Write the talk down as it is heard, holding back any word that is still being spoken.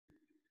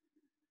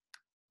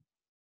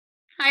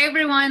Hi,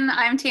 everyone.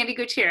 I'm Tandy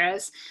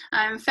Gutierrez.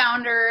 I'm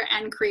founder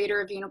and creator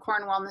of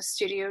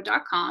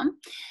unicornwellnessstudio.com.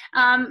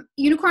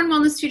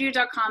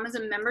 Unicornwellnessstudio.com is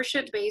a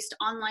membership-based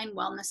online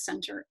wellness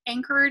center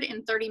anchored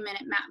in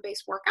 30-minute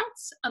mat-based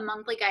workouts, a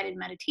monthly guided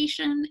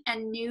meditation,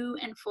 and new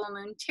and full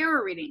moon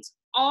tarot readings,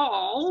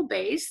 all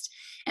based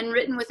and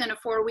written within a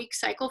 4-week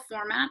cycle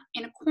format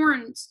in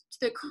accordance to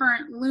the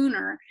current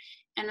lunar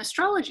and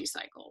astrology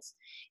cycles.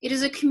 It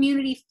is a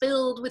community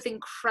filled with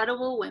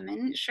incredible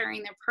women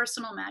sharing their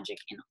personal magic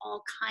in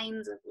all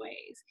kinds of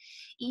ways.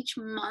 Each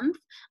month,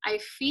 I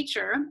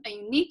feature a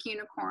unique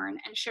unicorn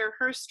and share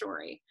her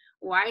story,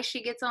 why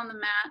she gets on the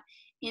mat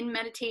in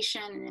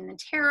meditation and in the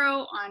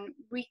tarot on a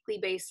weekly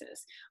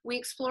basis. We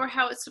explore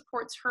how it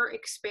supports her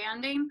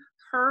expanding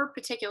her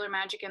particular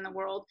magic in the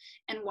world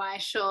and why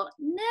she'll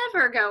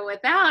never go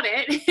without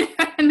it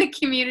in the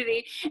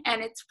community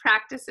and its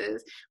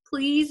practices.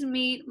 Please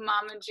meet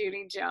Mama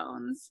Judi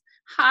Jones.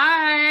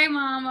 Hi,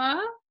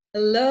 Mama.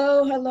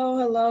 Hello, hello,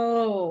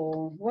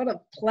 hello. What a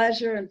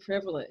pleasure and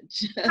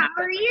privilege. How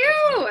are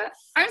you?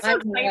 I'm so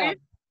excited.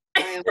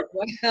 I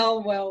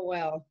am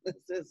well. This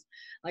is,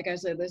 like I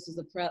said, this is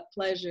a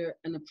pleasure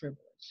and a privilege.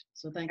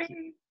 So thank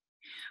you.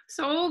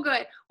 So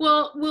good.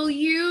 Well, will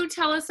you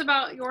tell us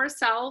about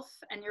yourself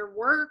and your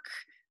work,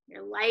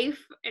 your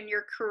life, and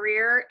your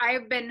career?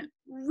 I've been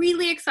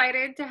really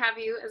excited to have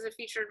you as a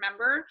featured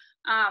member.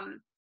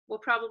 We'll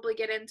probably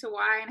get into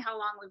why and how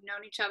long we've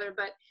known each other,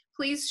 but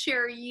please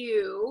share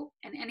you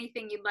and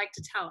anything you'd like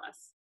to tell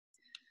us.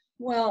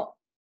 Well,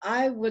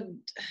 I would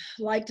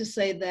like to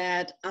say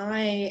that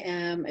I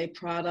am a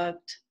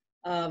product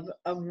of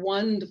a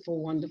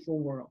wonderful, wonderful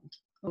world.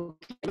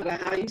 Okay, no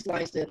matter how you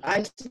slice it,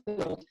 I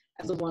still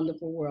as a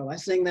wonderful world. I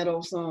sing that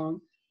old song,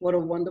 What a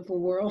Wonderful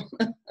World.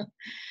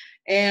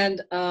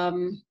 And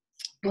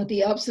with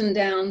the ups and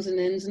downs and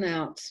ins and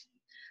outs,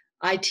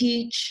 I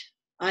teach,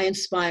 I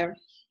inspire,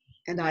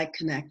 and I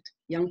connect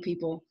young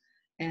people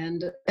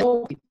and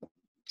old people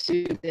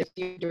to their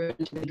future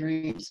and to their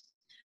dreams.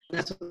 And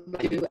that's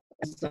what I do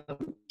as a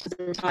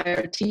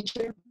retired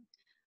teacher.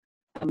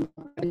 I'm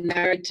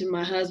married to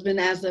my husband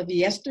as of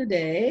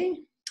yesterday,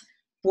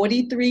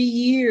 43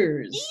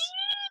 years.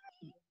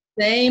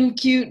 Same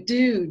cute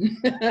dude.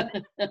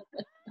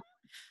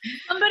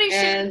 Somebody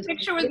shared a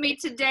picture with me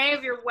today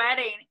of your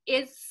wedding.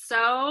 It's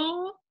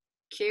so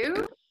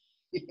cute.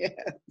 Yes.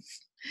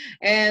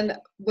 And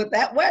with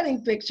that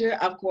wedding picture,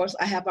 of course,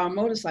 I have our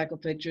motorcycle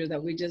picture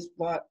that we just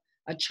bought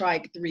a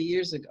trike 3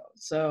 years ago.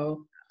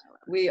 So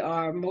we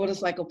are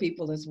motorcycle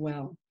people as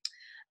well.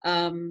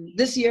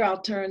 This year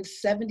I'll turn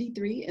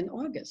 73 in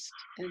August.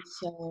 And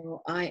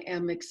so I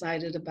am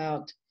excited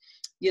about,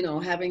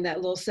 having that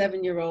little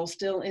 7-year-old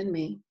still in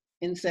me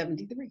in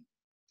 73.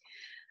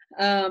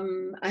 I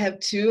have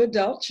 2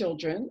 adult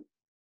children,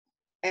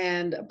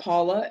 and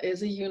Paula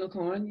is a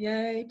unicorn.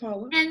 Yay,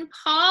 Paula. And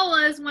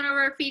Paula is one of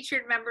our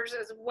featured members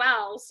as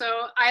well.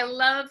 So I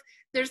love,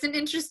 there's an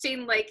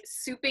interesting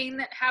souping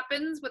that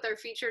happens with our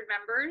featured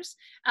members.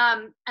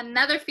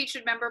 Another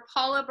featured member,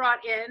 Paula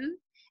brought in,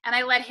 and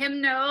I let him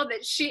know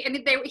that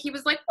he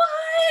was like,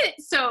 what?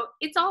 So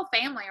it's all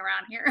family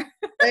around here.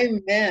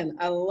 Amen.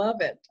 I love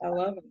it. I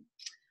love it.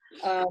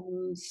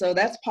 So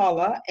that's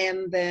Paula,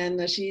 and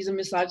then she's a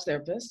massage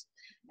therapist.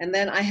 And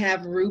then I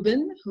have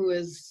Ruben, who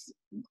is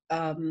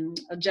a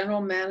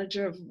general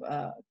manager of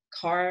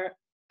Carmart,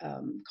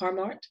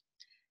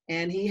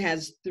 and he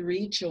has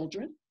 3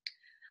 children.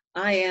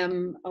 I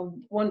am a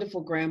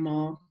wonderful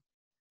grandma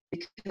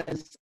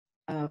because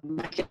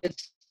my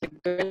kids are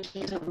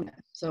grandchildren,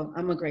 so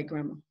I'm a great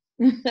grandma.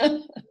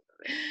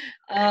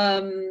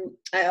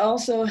 I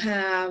also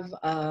have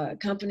a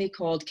company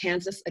called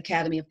Kansas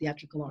Academy of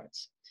Theatrical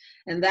Arts.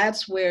 And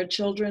that's where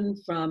children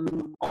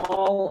from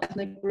all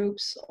ethnic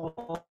groups,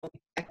 all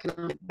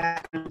economic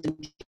backgrounds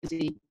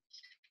in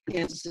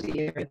Kansas City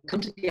area come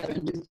together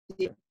and do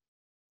theater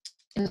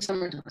in the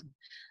summertime.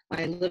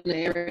 I live in an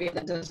area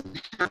that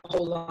doesn't have a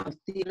whole lot of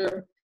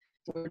theater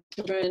for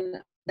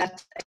children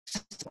that's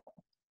accessible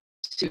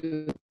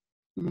to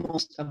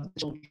most of the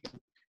children.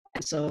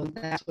 And so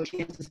that's what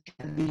Kansas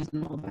Academy is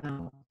all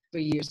about for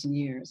years and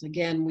years.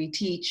 Again, we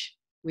teach,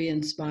 we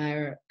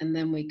inspire, and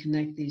then we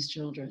connect these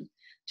children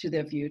to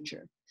their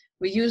future.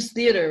 We use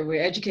theater,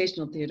 we're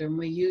educational theater, and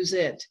we use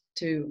it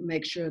to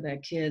make sure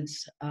that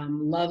kids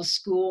love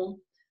school,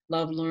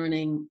 love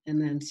learning,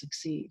 and then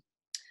succeed.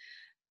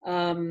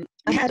 I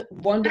had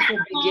wonderful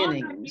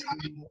beginnings.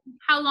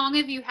 How long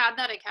have you had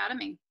that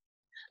academy?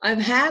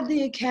 I've had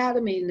the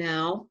academy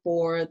now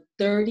for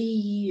 30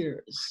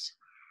 years.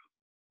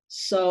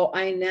 So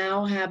I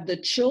now have the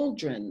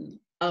children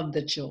of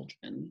the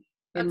children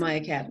in my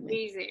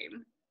academy.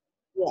 Amazing.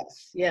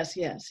 Yes.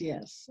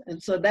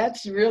 And so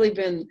that's really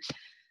been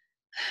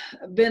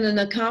an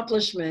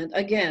accomplishment.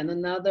 Again,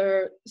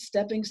 another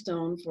stepping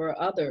stone for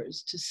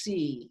others to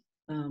see,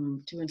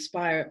 to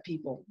inspire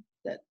people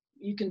that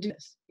you can do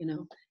this,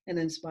 and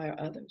inspire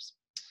others.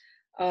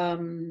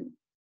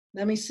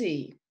 Let me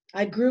see.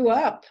 I grew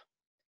up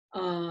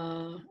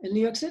in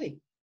New York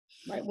City,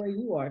 right where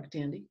you are,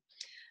 Tandy.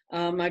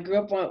 I grew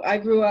up,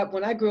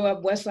 when I grew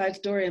up, West Side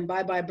Story and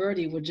Bye Bye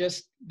Birdie were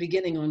just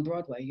beginning on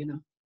Broadway, you know.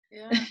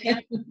 Yeah.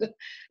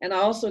 And I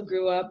also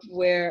grew up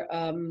where,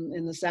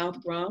 in the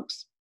South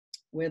Bronx,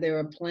 where there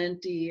were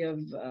plenty of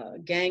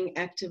gang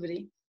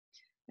activity.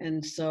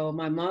 And so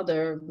my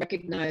mother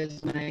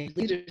recognized my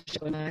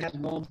leadership, and I had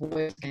an all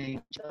boys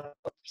gang.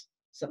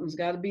 Something's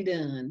got to be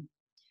done.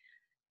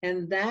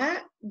 And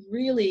that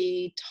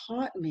really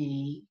taught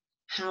me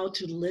how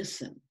to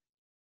listen.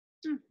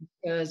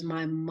 Because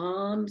my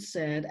mom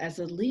said, as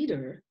a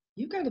leader,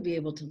 you got to be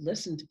able to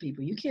listen to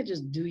people. You can't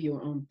just do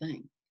your own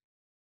thing.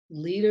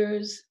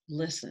 Leaders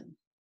listen.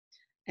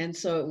 And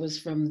so it was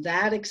from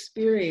that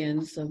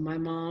experience of my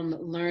mom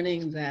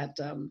learning that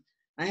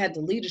I had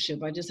the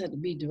leadership, I just had to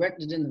be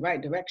directed in the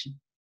right direction.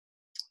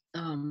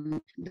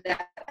 That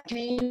I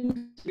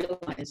came to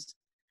realize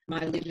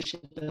my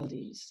leadership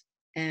abilities.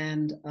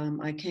 And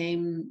my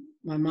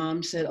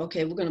mom said,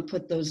 okay, we're going to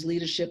put those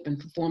leadership and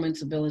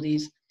performance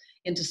abilities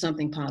into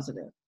something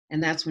positive.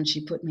 And that's when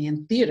she put me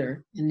in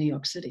theater in New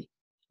York City.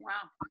 Wow.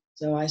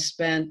 So I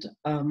spent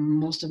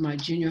most of my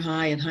junior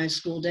high and high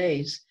school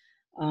days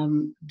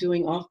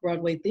doing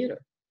off-Broadway theater.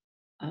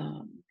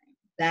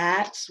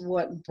 That's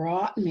what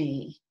brought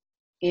me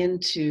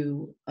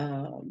into,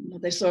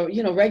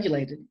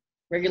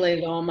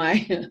 regulated all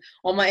my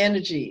all my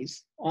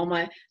energies,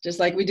 just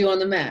like we do on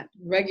the mat,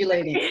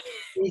 regulating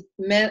these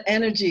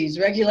energies,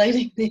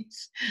 regulating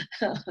these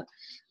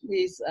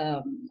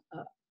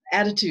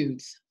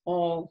attitudes,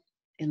 all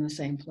in the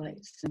same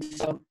place. And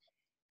so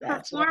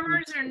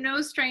performers are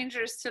no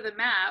strangers to the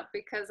mat,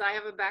 because I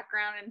have a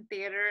background in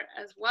theater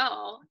as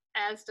well,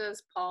 as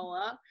does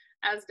Paula,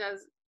 as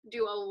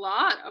do a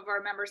lot of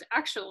our members,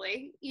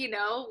 actually, you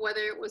know,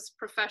 whether it was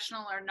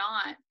professional or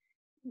not.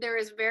 There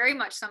is very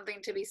much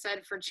something to be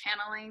said for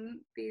channeling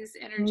these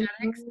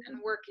energetics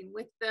and working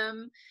with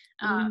them,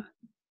 and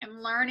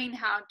learning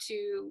how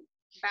to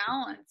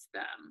balance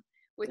them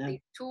with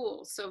these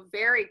tools. So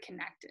very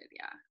connected.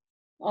 Yeah.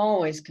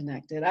 Always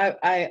connected.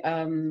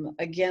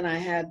 Again, I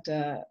had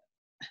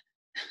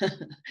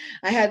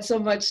I had so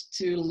much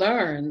to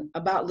learn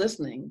about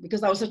listening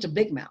because I was such a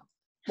big mouth.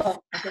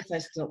 Well, I guess I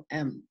still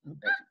am.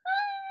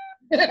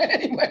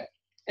 Anyway,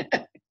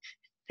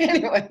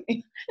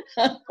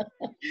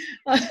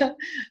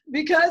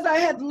 because I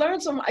had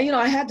learned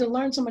I had to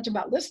learn so much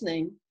about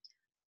listening.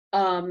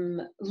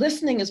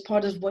 Listening is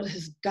part of what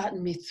has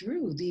gotten me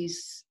through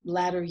these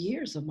latter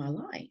years of my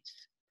life.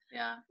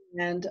 Yeah.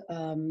 And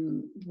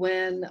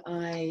when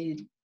I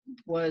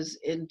was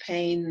in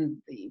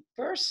pain the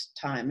first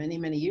time, many,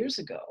 many years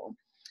ago,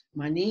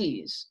 my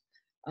knees,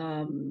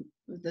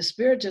 the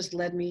spirit just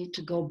led me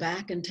to go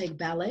back and take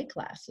ballet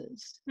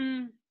classes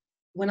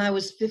when I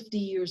was 50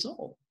 years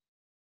old.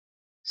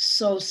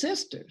 So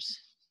sisters,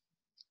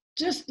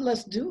 just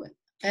let's do it.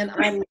 And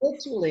I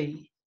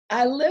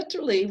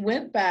literally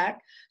went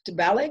back to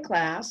ballet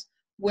class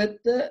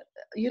with the,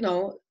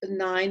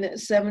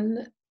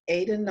 7,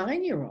 8, and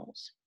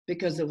 9-year-olds,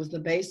 because it was the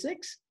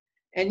basics.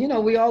 And,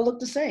 we all looked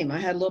the same. I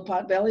had a little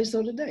pot belly,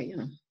 so did they,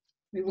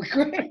 We were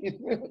great.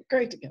 We were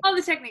great together. All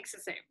the techniques the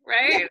same,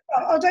 right? Yeah,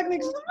 all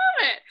techniques. I love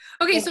it.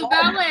 Okay, so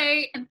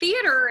ballet and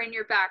theater in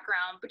your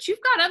background, but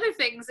you've got other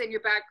things in your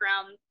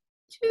background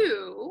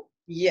too.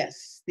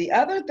 Yes. The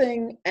other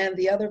thing, and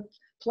the other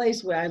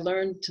place where I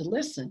learned to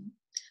listen,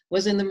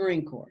 was in the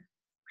Marine Corps.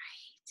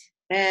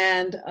 Right.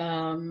 And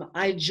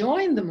I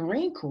joined the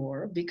Marine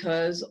Corps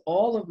because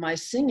all of my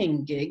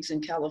singing gigs in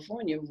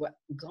California were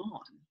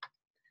gone.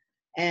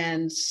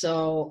 And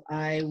so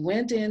I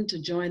went in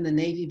to join the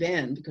Navy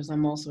band because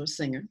I'm also a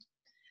singer.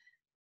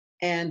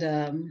 And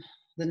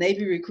the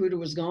Navy recruiter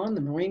was gone.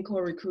 The Marine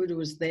Corps recruiter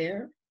was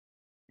there.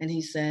 And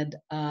he said,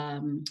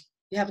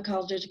 you have a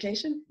college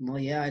education? Well,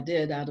 yeah, I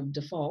did, out of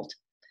default.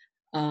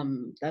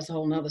 That's a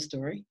whole nother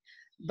story.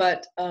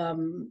 But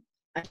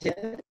I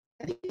did.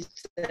 And he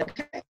said,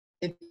 okay,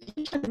 if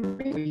you join the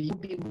Marine Corps, you'll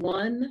be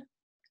one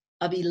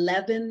of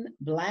 11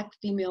 Black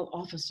female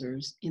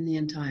officers in the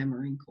entire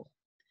Marine Corps.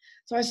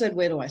 So I said,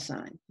 where do I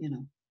sign?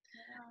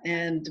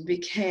 And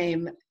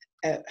became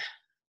a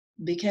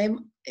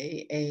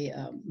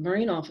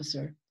Marine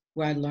officer,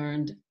 where I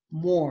learned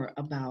more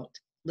about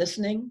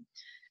listening.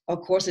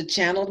 Of course, it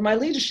channeled my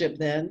leadership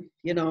then,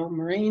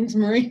 Marines.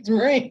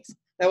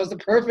 That was the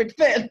perfect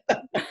fit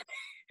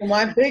for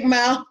my big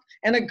mouth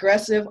and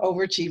aggressive,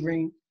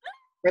 overachieving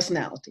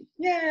personality.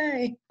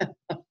 Yay. I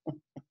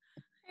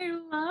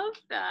love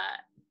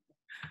that.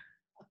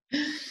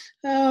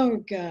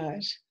 Oh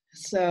gosh.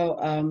 So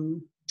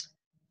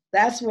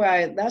that's where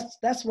I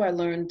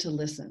learned to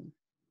listen.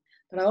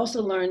 But I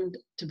also learned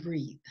to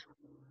breathe.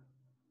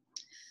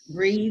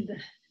 Breathe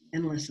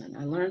and listen.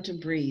 I learned to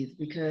breathe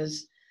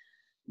because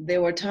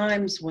there were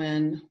times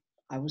when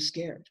I was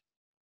scared.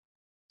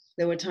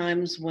 There were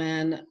times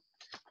when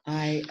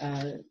I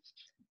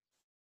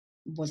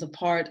was a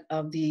part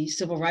of the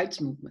civil rights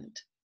movement.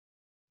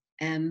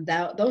 And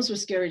those were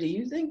scary. Do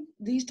you think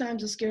these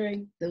times are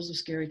scary? Those were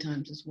scary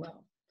times as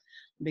well,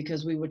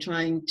 because we were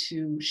trying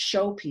to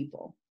show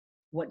people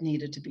what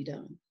needed to be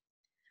done.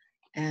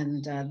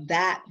 And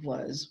that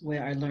was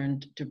where I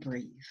learned to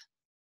breathe.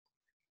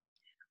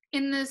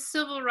 In the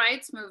civil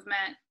rights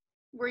movement,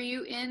 were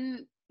you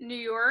in New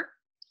York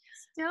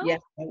still?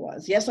 Yes, I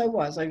was. Yes, I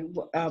was.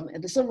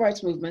 The civil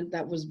rights movement,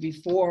 that was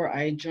before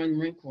I joined the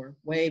Marine Corps,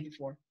 way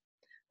before.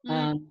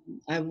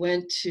 I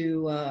went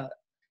to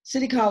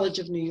City College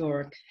of New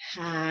York,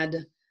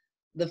 had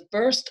the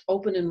first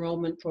open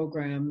enrollment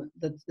program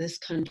that this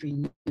country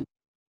knew.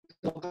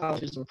 All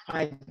colleges were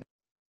private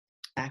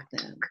back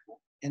then.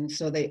 And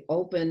so they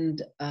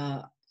opened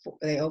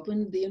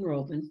the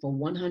enrollment for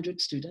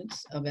 100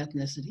 students of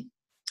ethnicity.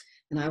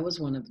 And I was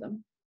one of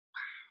them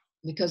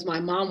because my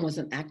mom was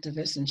an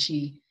activist and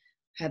she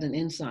had an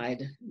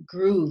inside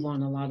groove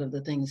on a lot of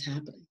the things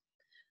happening.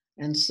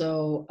 And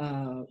so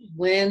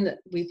when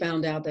we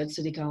found out that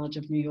City College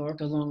of New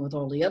York, along with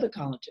all the other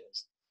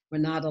colleges, were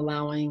not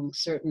allowing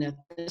certain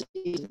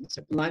ethnicities and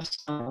certain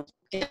lifestyles,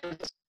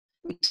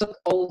 we took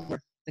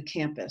over the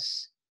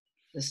campus,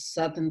 the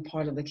southern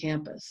part of the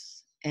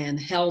campus, and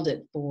held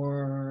it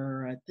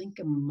for, I think,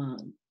 a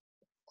month,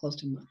 close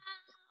to a month.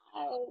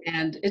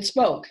 And it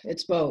spoke.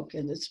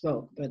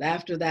 But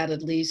after that,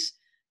 at least,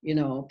 you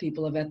know,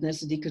 people of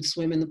ethnicity could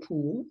swim in the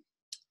pool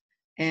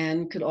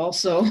and could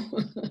also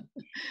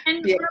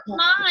and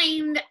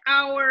remind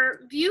our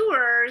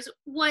viewers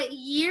what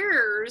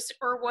years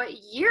or what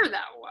year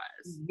that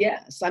was.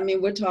 Yes, I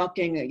mean, we're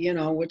talking the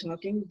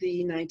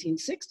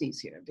 1960s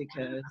here,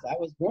 because I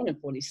was born in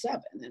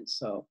 47, and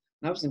so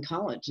when I was in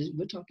college,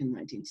 we're talking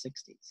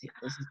 1960s.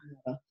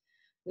 Yeah,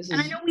 and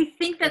I know we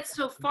think that's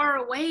so far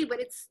away, but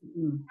it's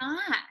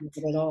not.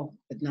 Not at all.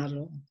 Not at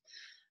all.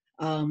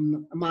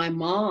 My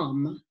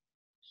mom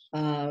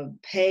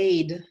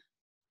paid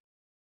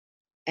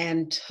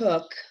and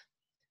took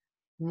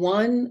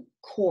one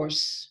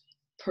course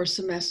per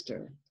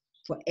semester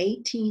for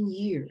 18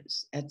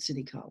 years at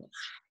City College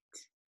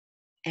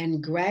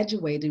and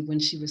graduated when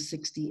she was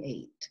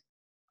 68.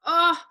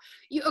 Oh,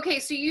 okay.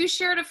 So you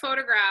shared a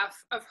photograph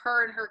of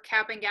her in her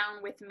cap and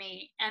gown with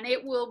me, and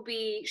it will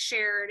be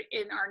shared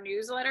in our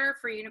newsletter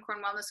for Unicorn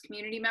Wellness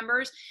community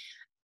members.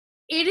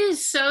 It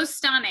is so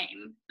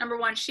stunning. Number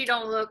one, she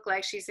don't look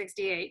like she's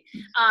 68,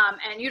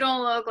 and you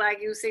don't look like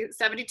you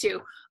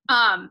 72.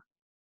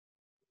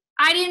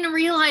 I didn't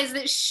realize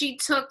that she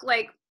took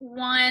like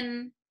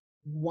one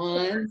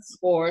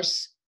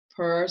course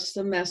per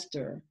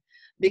semester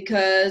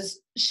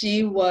because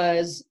she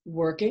was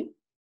working,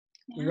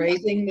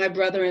 raising my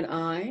brother and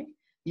I,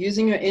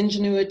 using her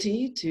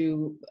ingenuity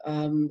to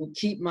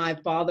keep my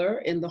father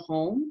in the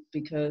home,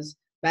 because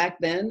back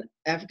then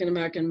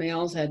African-American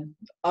males had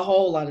a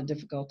whole lot of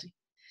difficulty.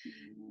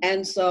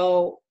 And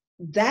so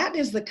that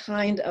is the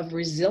kind of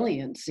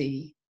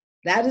resiliency,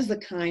 that is the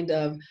kind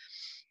of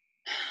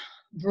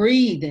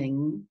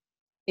breathing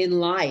in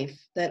life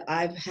that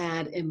I've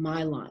had in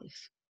my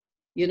life.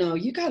 You know,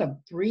 you got to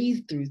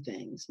breathe through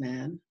things,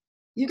 man.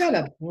 You got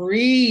to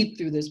breathe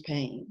through this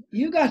pain.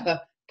 You got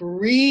to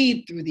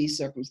breathe through these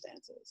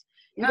circumstances.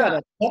 You got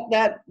to put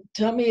that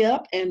tummy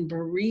up and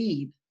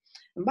breathe.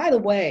 And by the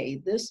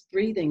way, this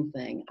breathing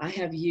thing I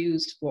have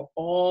used for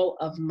all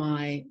of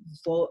my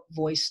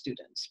voice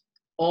students,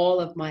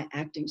 all of my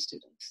acting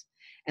students,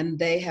 and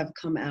they have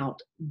come out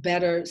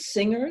better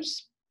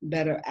singers,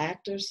 better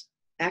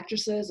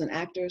actresses and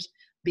actors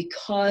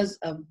because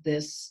of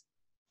this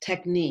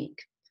technique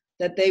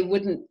that they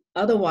wouldn't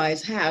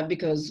otherwise have,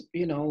 because,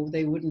 you know,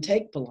 they wouldn't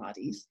take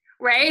Pilates.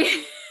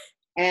 Right.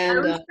 And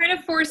I was kind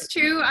of forced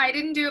to. I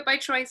didn't do it by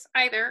choice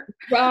either.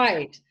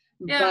 Right.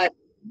 Yeah.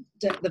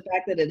 But the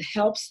fact that it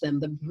helps them,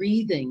 the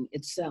breathing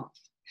itself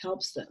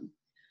helps them,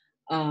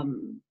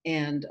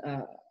 and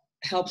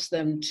helps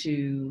them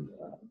to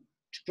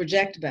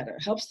project better,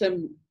 helps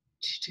them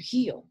to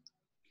heal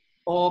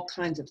all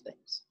kinds of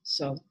things.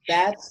 So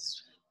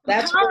that's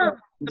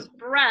the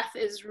breath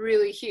is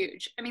really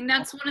huge. I mean,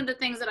 that's one of the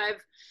things that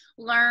I've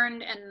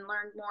learned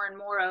more and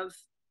more of.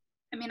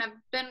 I mean, I've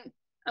been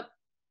a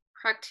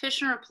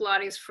practitioner of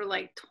Pilates for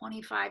like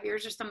 25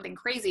 years or something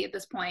crazy at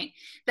this point.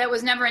 That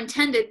was never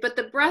intended, but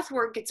the breath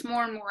work gets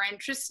more and more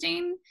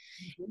interesting.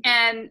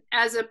 And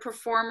as a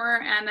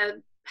performer and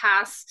a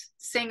past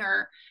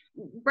singer,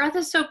 breath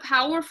is so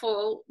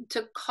powerful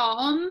to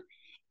calm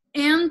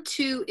and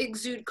to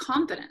exude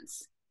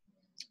confidence.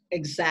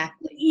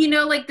 Exactly. You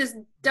know, like this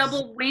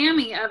double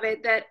whammy of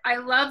it, that I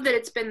love that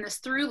it's been this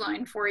through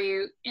line for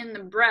you in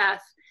the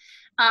breath.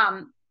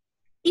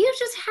 You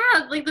just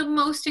had like the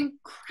most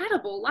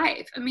incredible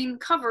life. I mean,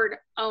 covered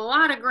a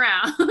lot of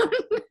ground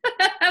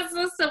as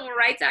a civil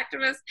rights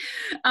activist,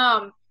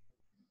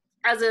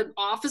 as an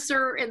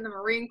officer in the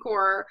Marine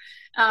Corps,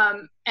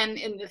 and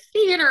in the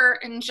theater,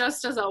 and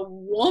just as a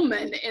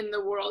woman in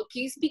the world.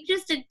 Can you speak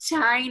just a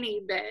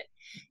tiny bit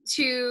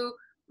to,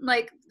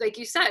 like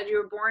you said, you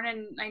were born in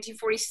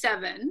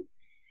 1947,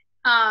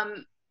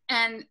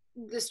 and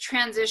this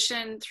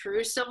transition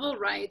through civil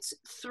rights,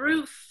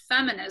 through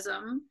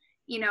feminism,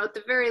 you know, at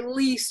the very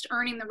least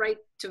earning the right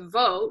to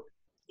vote.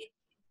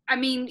 I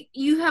mean,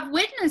 you have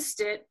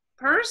witnessed it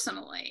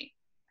personally.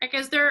 Like,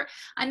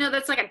 I know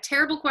that's like a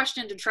terrible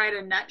question to try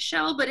to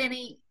nutshell, but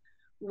any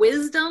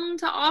wisdom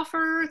to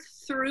offer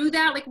through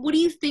that? Like, what do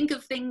you think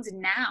of things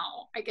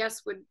now, I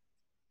guess would.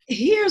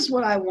 Here's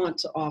what I want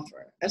to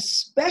offer,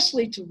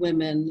 especially to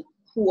women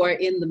who are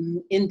in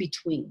the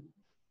in-between,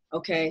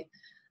 okay?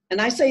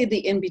 And I say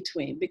the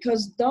in-between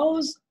because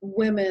those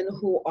women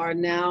who are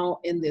now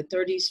in their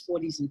 30s,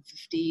 40s, and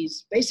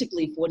 50s,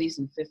 basically 40s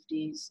and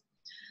 50s,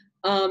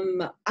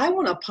 I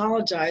want to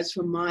apologize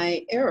for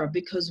my error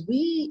because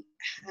we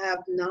have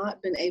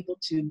not been able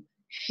to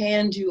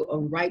hand you a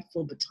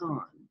rightful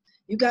baton.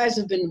 You guys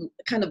have been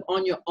kind of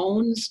on your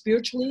own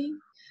spiritually,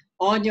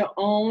 on your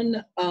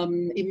own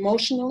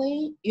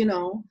emotionally, you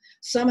know.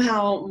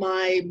 Somehow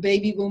my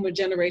baby boomer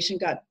generation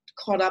got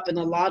caught up in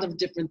a lot of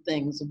different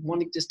things of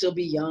wanting to still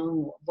be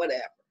young or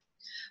whatever.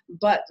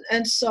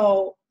 And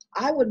so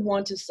I would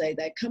want to say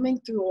that coming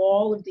through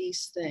all of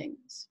these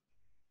things,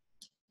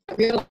 I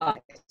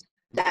realized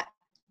that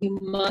we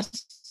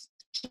must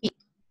keep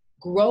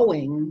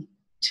growing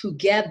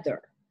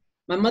together.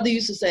 My mother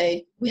used to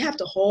say, we have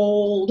to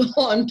hold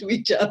on to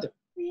each other.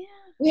 Yeah.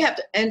 We have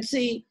to, and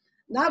see,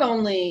 not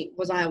only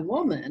was I a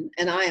woman,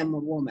 and I am a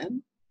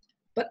woman,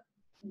 but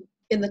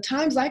in the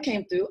times I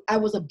came through, I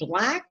was a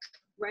Black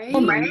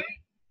woman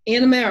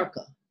in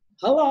America.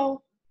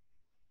 Hello.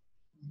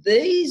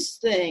 These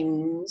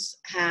things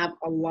have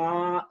a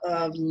lot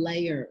of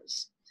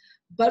layers,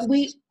 but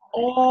we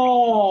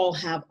all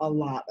have a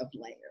lot of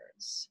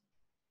layers.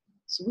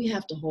 So we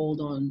have to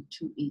hold on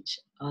to each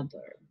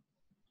other,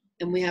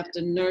 and we have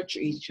to nurture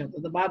each other.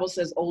 The Bible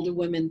says older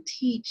women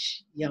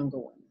teach younger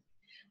women.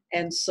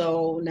 And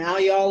so now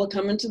y'all are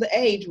coming to the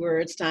age where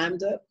it's time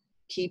to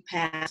keep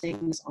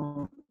passing this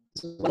on.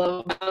 So what I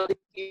love about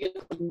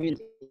the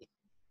community,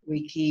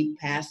 we keep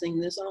passing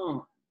this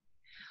on.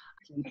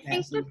 I think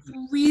that's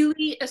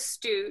really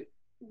astute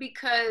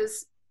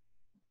because,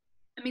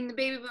 I mean, the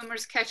baby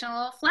boomers catching a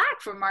little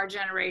flack from our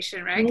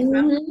generation, right? Because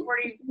I'm going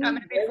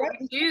to be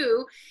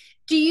 42.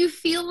 Do you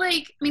feel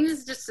like, I mean,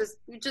 this is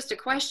just a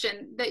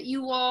question, that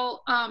you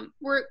all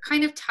were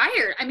kind of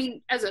tired? I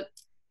mean, as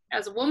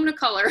a woman of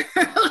color,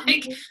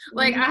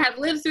 like I have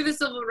lived through the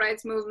civil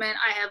rights movement.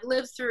 I have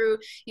lived through,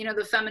 you know,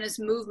 the feminist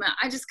movement.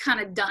 I just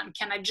kind of done.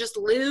 Can I just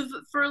live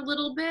for a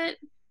little bit?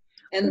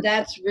 And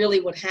that's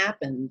really what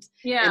happened.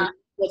 Yeah. And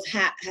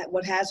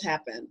what has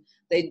happened.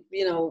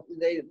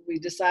 We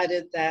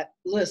decided that,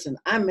 listen,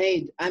 I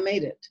made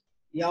it.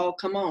 Y'all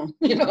come on,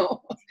 you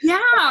know.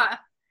 Yeah.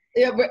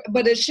 Yeah,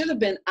 but it should have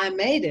been, I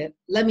made it.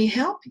 Let me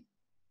help you.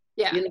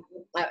 Yeah. You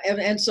know,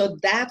 and so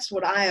that's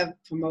what I have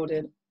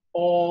promoted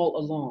all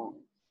along.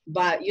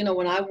 But you know,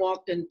 when as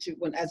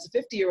a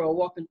 50-year-old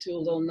walked into a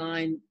little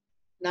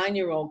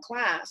 9-year-old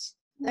class,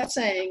 that's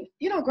saying,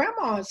 you know,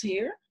 grandma's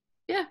here.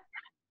 Yeah.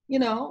 You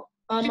know,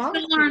 she's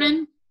still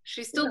learning.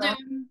 She's still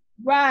doing.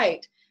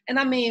 Right. And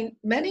I mean,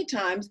 many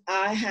times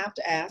I have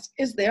to ask,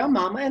 is there a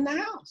mama in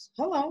the house?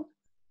 Hello.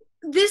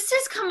 This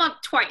has come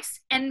up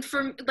twice. And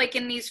for like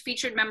in these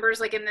featured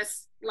members, like in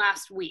this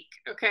last week.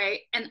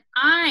 Okay. And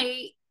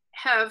I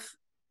have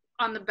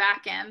on the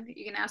back end,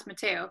 you can ask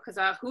Mateo, because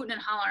I'm hooting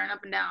and hollering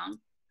up and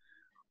down.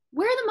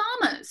 Where are the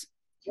mamas?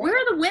 Where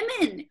are the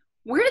women?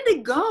 Where did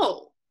they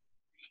go?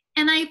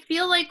 And I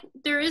feel like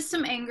there is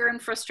some anger and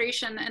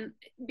frustration, and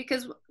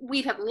because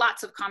we've had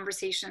lots of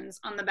conversations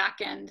on the back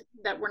end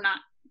that we're not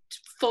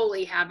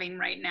fully having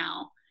right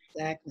now.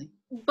 Exactly.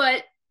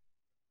 But,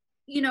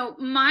 you know,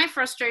 my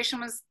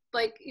frustration was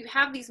like, you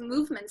have these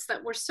movements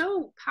that were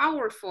so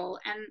powerful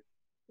and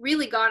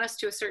really got us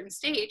to a certain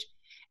stage.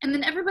 And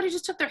then everybody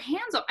just took their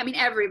hands off. I mean,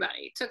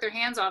 everybody took their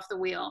hands off the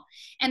wheel.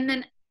 And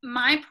then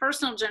my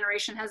personal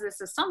generation has this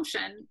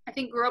assumption, I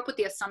think grew up with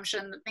the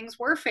assumption that things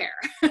were fair,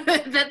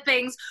 that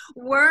things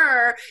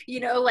were, you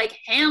know, like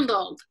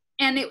handled.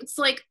 And it's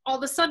like, all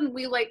of a sudden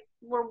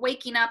we're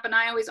waking up, and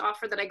I always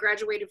offer that I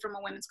graduated from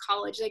a women's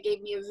college that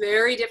gave me a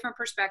very different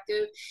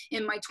perspective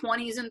in my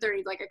 20s and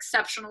 30s, like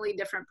exceptionally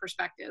different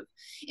perspective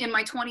in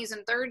my 20s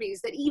and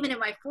 30s, that even in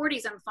my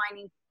 40s, I'm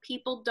finding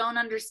people don't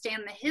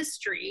understand the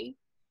history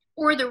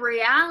or the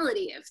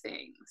reality of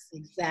things.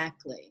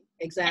 Exactly.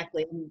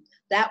 And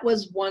that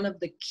was one of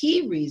the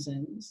key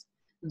reasons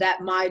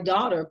that my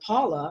daughter,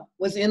 Paula,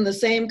 was in the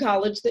same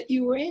college that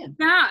you were in.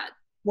 Yeah.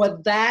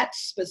 For that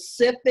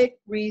specific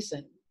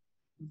reason,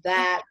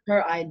 that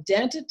her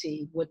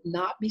identity would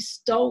not be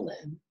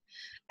stolen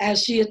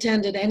as she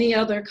attended any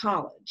other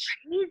college.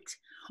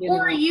 Right.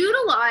 Or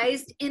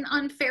utilized in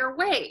unfair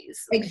ways.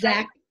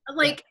 Exactly.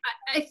 Like,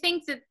 I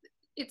think that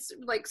it's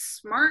like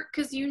smart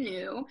because you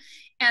knew,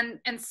 and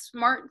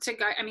smart to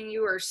guide. I mean,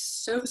 you are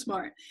so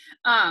smart,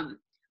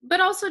 but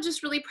also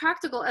just really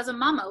practical as a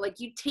mama. Like,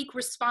 you take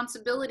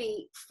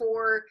responsibility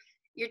for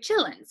your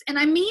chillins, and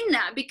I mean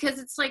that because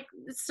it's like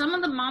some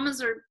of the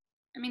mamas are.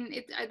 I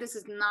mean, this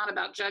is not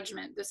about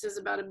judgment. This is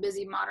about a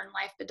busy modern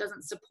life that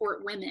doesn't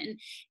support women,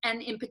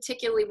 and in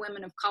particularly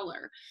women of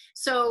color.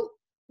 So.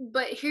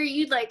 But here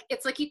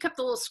it's like you kept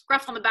a little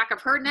scruff on the back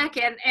of her neck,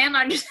 and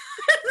I'm just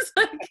it's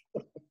like.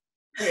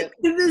 To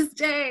this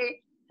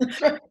day.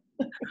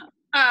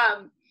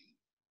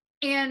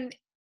 And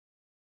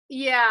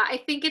Yeah, I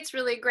think it's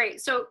really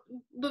great. So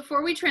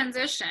before we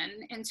transition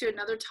into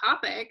another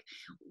topic,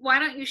 why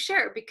don't you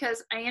share?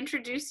 Because I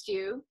introduced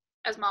you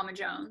as Mama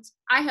Jones.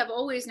 I have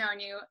always known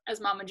you as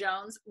Mama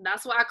Jones.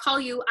 That's why I call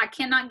you. I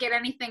cannot get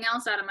anything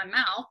else out of my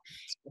mouth.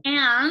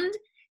 And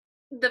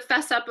the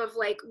fess up of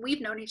like,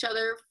 we've known each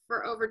other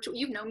for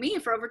you've known me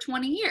for over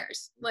 20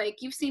 years.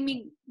 Like, you've seen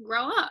me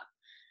grow up.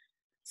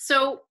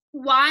 So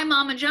why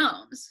Mama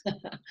Jones?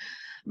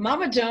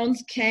 Mama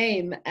Jones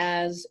came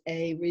as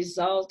a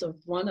result of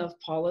one of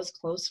Paula's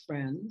close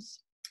friends.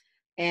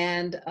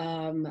 And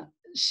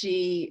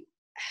she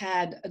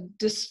had a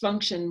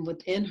dysfunction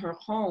within her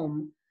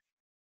home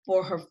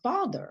for her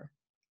father.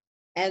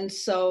 And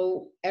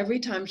so every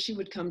time she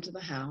would come to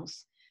the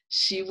house,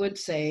 she would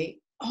say,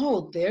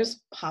 "Oh,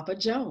 there's Papa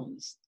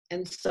Jones."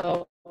 And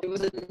so it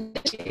was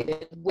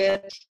initiated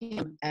with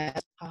him as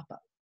Papa.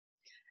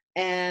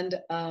 And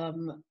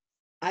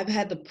I've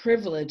had the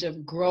privilege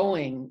of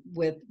growing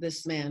with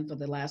this man for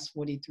the last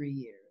 43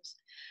 years.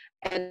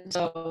 And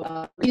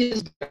so he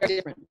is very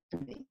different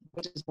from me,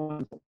 which is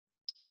wonderful.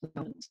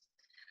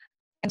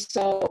 And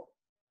so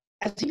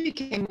as he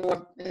became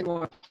more and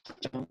more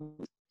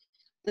Jones,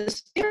 the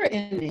spirit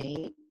in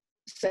me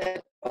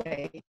said,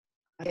 okay,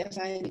 I guess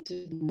I need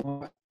to do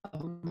more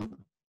of a mama.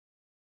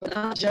 But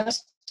not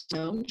just my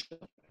own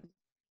children,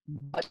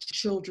 but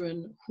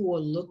children who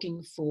are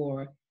looking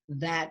for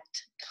that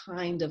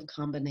kind of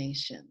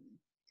combination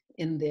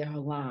in their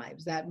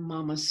lives, that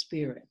mama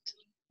spirit,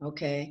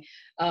 okay?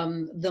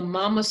 The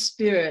mama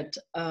spirit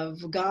of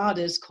God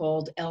is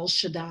called El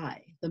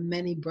Shaddai, the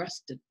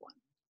many-breasted one.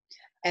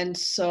 And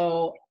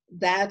so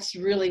that's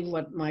really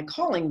what my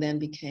calling then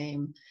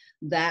became,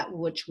 that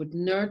which would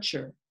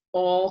nurture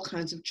all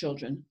kinds of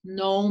children,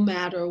 no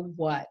matter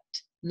what,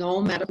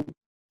 no matter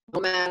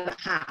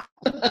how.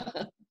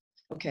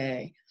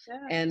 Okay.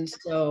 Yeah. And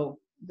so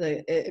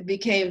it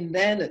became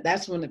then,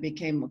 that's when it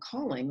became a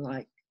calling,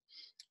 like,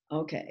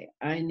 okay,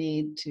 I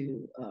need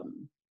to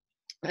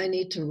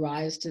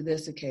rise to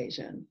this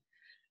occasion.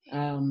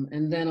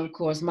 And then of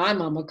course my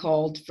mama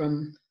called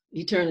from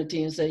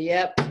eternity and said,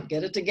 yep,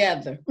 get it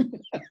together.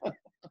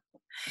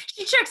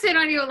 She checks in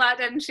on you a lot,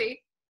 doesn't she?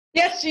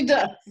 Yes, she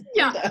does.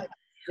 Yeah. She does.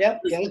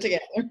 Yep, get it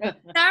together.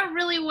 That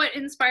really what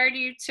inspired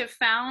you to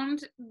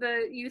found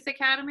the Youth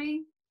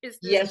Academy?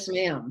 Yes,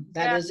 ma'am.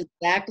 That is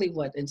exactly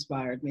what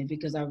inspired me,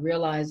 because I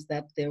realized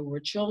that there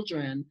were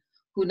children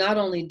who not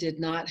only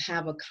did not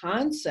have a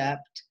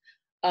concept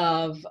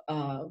of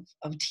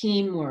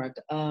teamwork,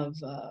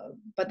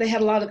 but they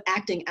had a lot of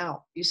acting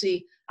out. You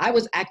see, I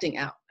was acting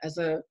out as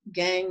a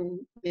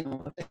gang,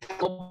 gang,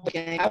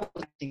 I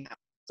was acting out.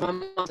 So my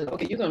mom said,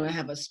 okay, you're going to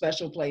have a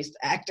special place to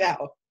act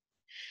out.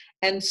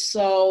 And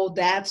so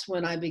that's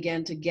when I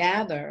began to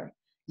gather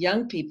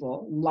young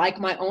people, like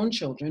my own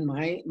children,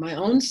 my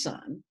own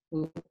son,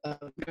 who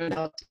turned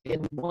out to be a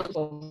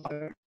wonderful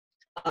father,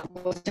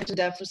 attention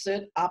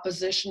deficit,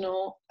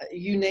 oppositional,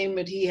 you name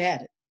it, he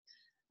had it.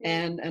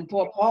 And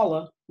poor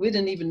Paula, we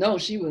didn't even know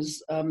she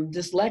was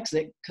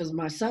dyslexic because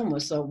my son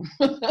was so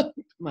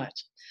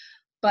much.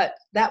 But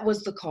that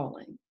was the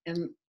calling.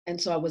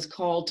 And so I was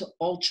called to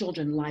all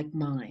children like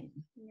mine.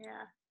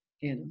 Yeah.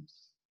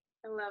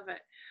 I love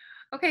it.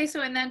 Okay,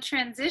 so in that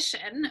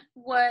transition,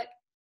 what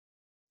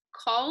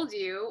called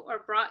you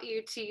or brought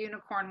you to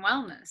Unicorn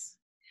Wellness?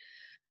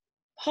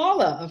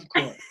 Paula, of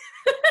course.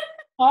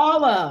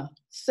 Paula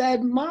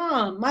said,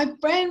 Mom, my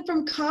friend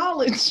from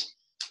college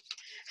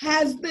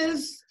has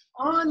this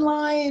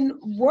online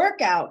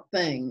workout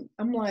thing.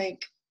 I'm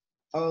like,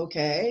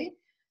 okay.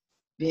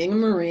 Being a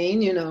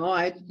Marine,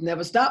 I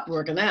never stopped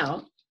working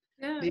out.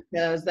 Yeah.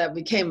 Because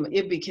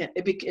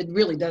it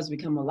really does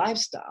become a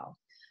lifestyle.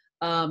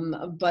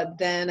 But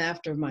then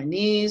after my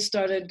knees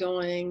started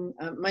going,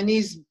 my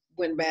knees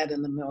went bad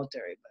in the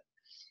military, but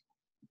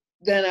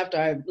then after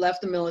I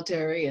left the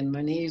military and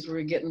my knees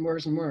were getting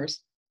worse and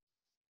worse,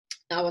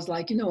 I was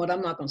like, you know what,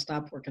 I'm not going to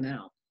stop working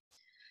out.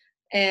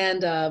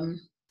 And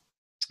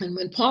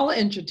when Paula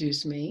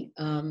introduced me,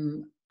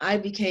 I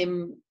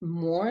became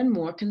more and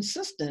more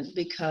consistent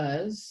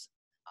because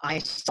I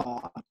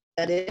saw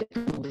that it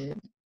promoted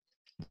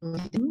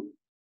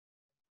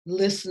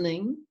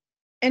listening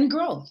and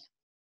growth.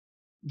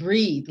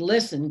 Breathe,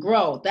 listen,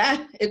 grow.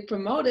 That it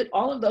promoted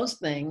all of those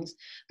things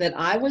that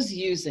I was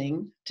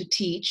using to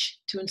teach,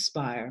 to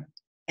inspire,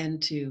 and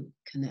to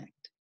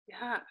connect.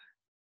 Yeah.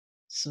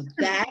 So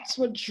that's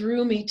what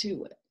drew me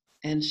to it.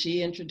 And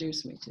she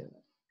introduced me to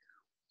it.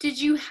 Did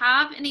you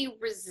have any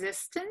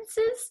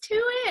resistances to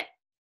it?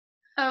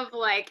 Of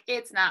like,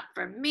 it's not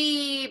for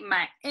me,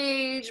 my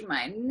age,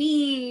 my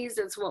knees,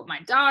 it's what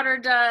my daughter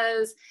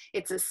does,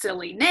 it's a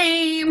silly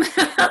name.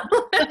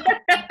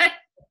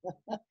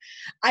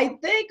 I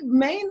think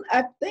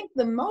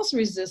the most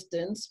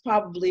resistance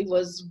probably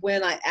was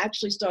when I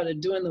actually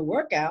started doing the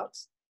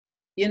workouts.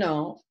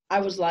 I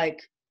was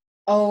like,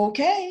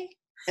 okay.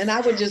 And I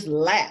would just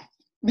laugh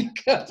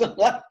because I'm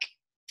like,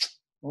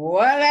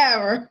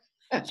 whatever.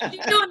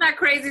 She's doing that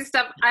crazy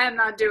stuff. I am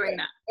not doing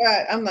that.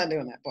 Right, I'm not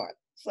doing that part.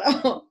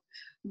 So,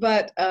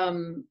 But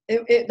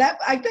that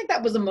I think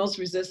that was the most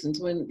resistance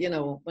when, you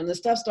know, when the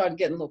stuff started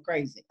getting a little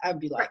crazy. I'd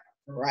be like,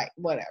 right,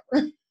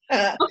 whatever.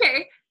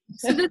 Okay.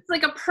 So that's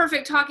like a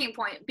perfect talking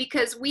point,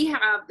 because we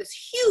have this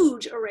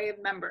huge array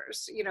of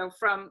members, you know,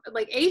 from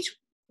like age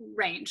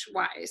range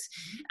wise.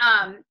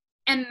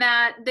 And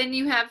that then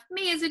you have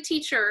me as a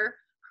teacher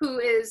who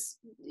is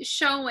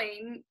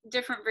showing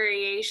different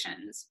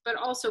variations, but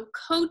also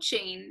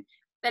coaching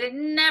that it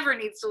never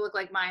needs to look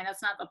like mine.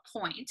 That's not the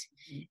point.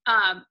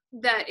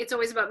 That it's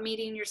always about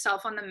meeting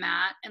yourself on the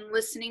mat and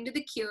listening to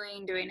the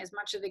cueing, doing as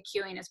much of the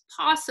cueing as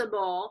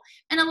possible,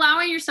 and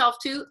allowing yourself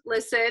to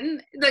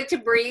listen, like to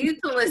breathe,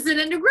 to listen,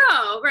 and to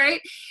grow,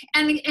 right?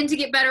 And to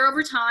get better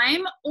over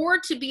time, or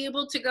to be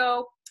able to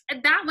go,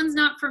 that one's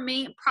not for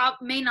me,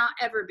 may not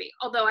ever be.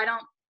 Although I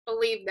don't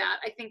believe that.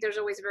 I think there's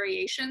always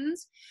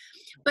variations.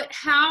 But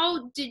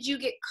how did you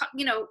get,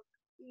 you know,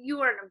 you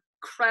are an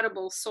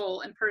incredible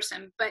soul in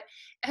person, but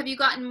have you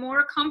gotten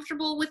more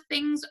comfortable with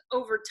things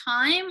over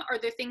time? Are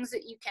there things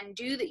that you can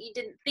do that you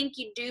didn't think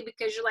you'd do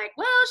because you're like,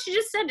 well, she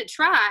just said to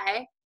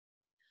try?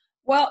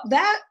 Well,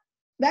 that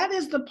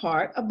is the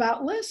part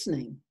about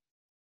listening.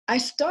 I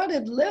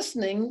started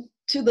listening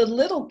to the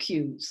little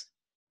cues.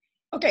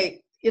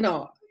 Okay, you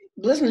know,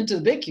 listening to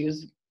the big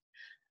cues,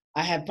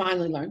 I had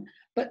finally learned,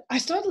 but I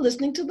started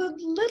listening to the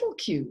little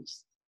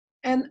cues.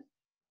 And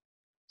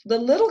the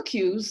little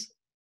cues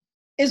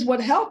is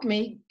what helped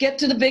me get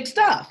to the big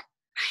stuff.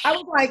 I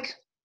was like,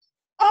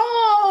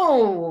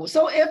 oh,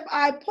 so if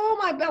I pull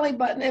my belly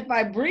button, if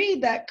I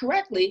breathe that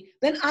correctly,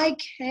 then I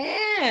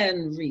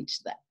can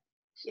reach that.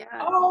 Yeah.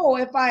 Oh,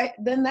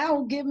 then that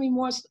will give me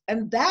more.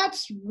 And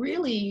that's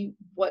really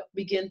what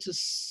began to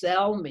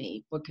sell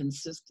me for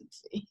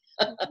consistency.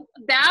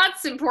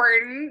 That's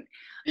important.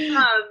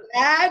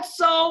 That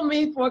sold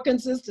me for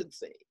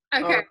consistency.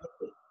 Okay.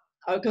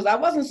 Because I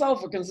wasn't sold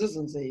for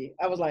consistency.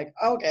 I was like,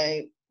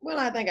 okay, when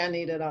I think I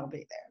need it, I'll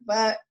be there.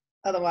 But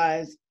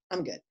otherwise,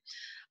 I'm good.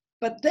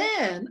 But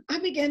then I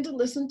began to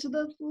listen to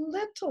the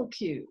little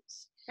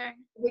cues. Okay.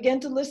 I began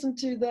to listen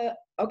to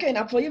okay,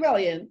 now pull your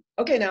belly in.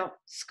 Okay, now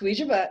squeeze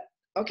your butt.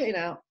 Okay,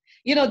 now,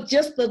 you know,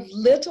 just the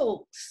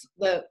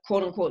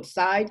quote unquote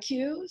side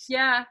cues.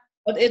 Yeah.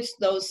 But it's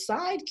those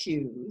side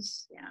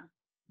cues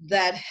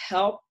that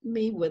help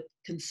me with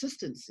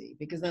consistency,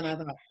 because then I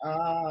thought,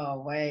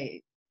 oh,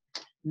 wait.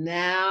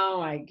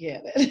 Now I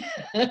get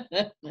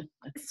it.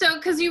 So,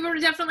 because you were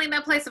definitely in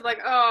that place of like,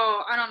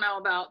 oh, I don't know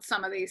about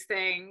some of these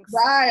things.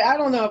 Right. I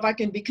don't know if I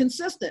can be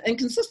consistent. And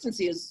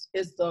consistency is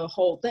the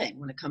whole thing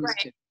when it comes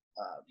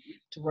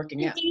to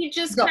working out. Do you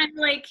just kind of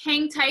like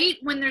hang tight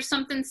when there's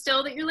something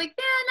still that you're like,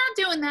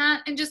 yeah, not doing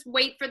that, and just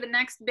wait for the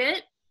next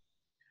bit?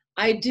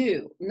 I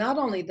do. Not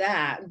only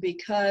that,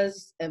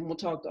 because, and we'll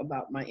talk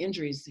about my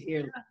injuries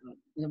here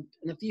in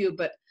a few,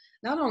 but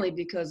not only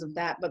because of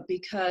that, but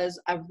because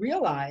I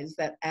realize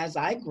that as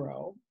I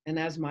grow and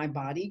as my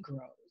body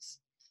grows,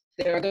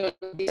 there are going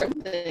to be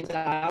certain things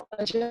that I'll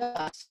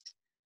adjust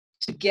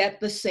to get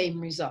the same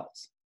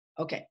results.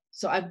 Okay,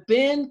 so I've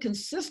been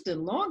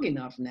consistent long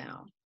enough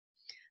now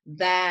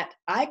that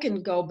I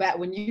can go back,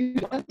 when you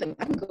do one thing,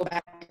 I can go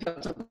back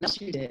to something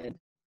else you did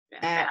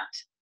that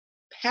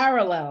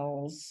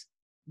parallels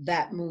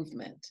that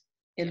movement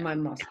in my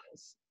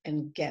muscles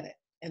and get it.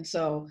 And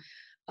so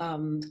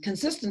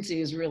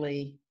consistency is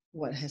really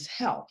what has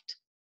helped,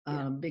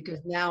 because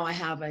now I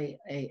have a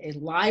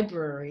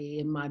library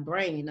in my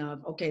brain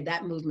of, okay,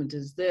 that movement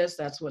is this,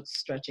 that's what's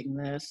stretching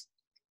this,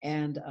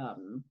 and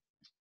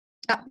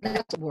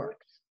that's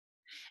work.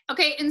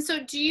 Okay, and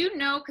so do you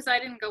know, because I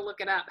didn't go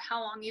look it up, how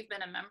long you've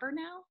been a member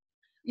now?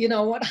 You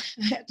know what?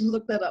 I had to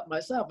look that up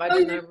myself. I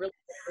didn't really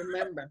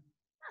remember.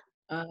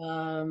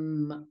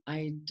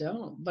 I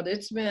don't, but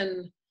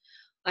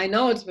I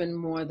know it's been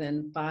more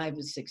than 5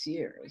 to 6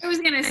 years. I was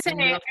going to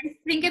say, I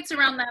think it's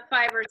around that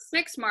 5 or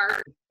 6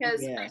 mark,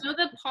 because I know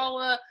that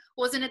Paula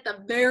wasn't at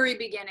the very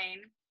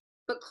beginning,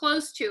 but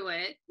close to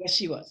it. Yes,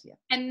 she was, yeah.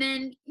 And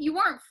then you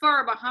weren't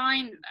far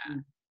behind that.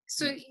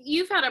 So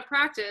you've had a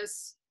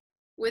practice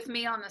with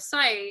me on the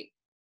site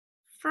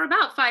for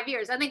about 5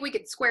 years. I think we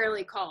could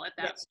squarely call it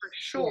that for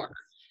sure. Yeah.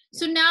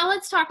 So now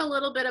let's talk a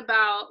little bit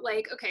about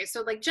like, okay,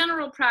 so like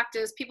general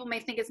practice, people may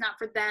think it's not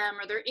for them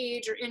or their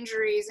age or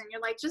injuries. And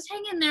you're like, just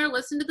hang in there,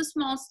 listen to the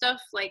small stuff,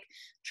 like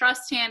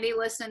trust Tandy,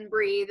 listen,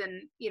 breathe,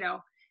 and, you know,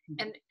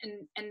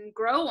 and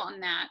grow on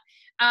that.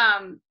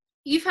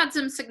 You've had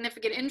some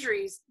significant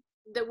injuries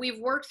that we've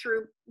worked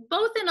through,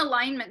 both in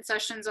alignment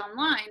sessions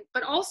online,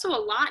 but also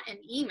a lot in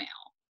email.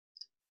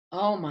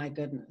 Oh my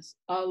goodness,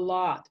 a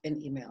lot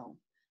in email.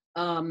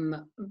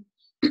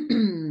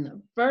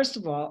 First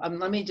of all,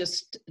 let me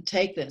just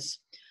take this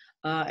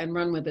and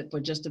run with it for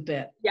just a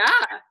bit. Yeah.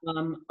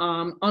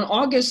 On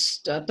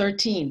August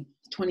 13th,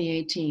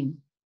 2018,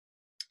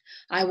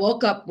 I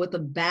woke up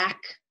with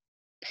back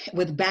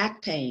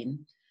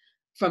pain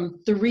from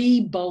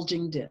 3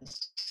 bulging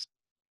discs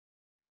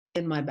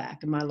in my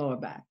back, in my lower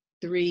back.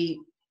 3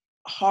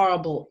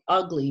 horrible,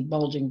 ugly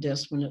bulging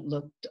discs when it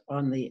looked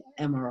on the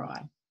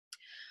MRI.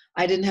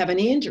 I didn't have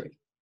any injury.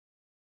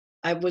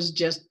 I was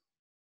just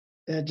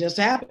It just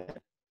happened.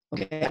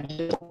 Okay, I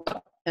just woke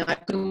up and I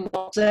couldn't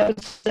walk 7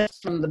 steps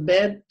from the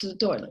bed to the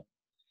toilet.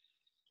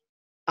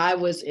 I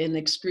was in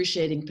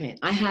excruciating pain.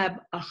 I have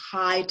a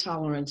high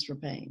tolerance for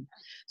pain.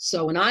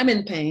 So when I'm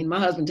in pain, my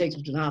husband takes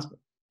me to the hospital.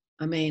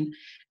 I mean,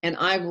 and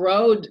I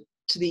rode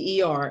to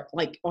the ER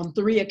like on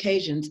 3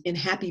 occasions in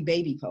happy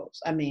baby pose.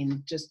 I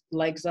mean, just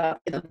legs up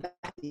in the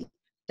back.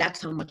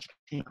 That's how much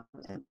pain I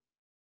was in.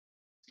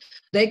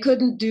 They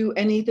couldn't do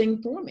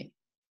anything for me.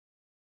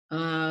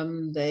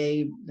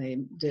 They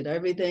did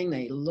everything.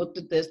 They looked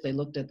at this, they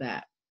looked at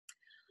that.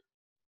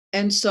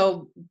 And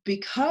so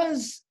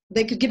because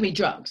they could give me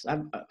drugs.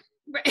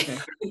 Okay,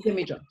 give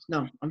me drugs.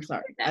 No, I'm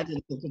sorry. I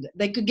didn't.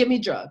 They could give me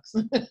drugs.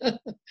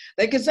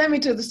 They could send me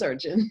to the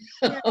surgeon.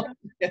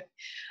 Yeah.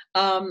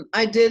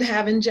 I did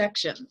have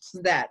injections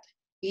that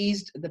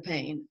eased the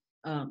pain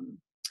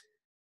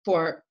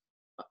for,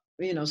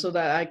 so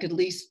that I could at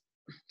least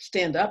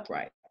stand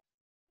upright.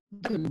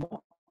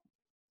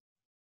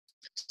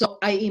 So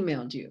I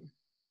emailed you.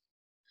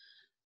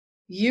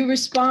 You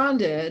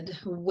responded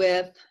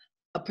with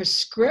a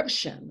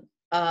prescription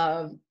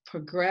of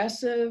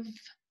progressive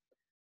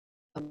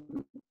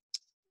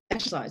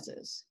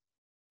exercises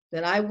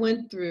that I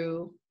went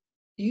through.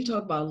 You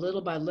talk about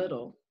little by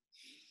little,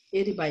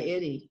 itty by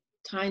itty,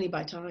 tiny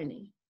by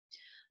tiny.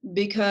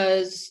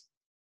 Because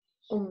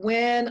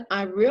when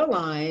I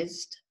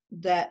realized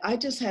that I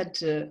just had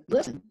to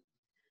listen,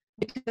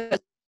 because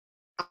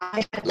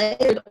I had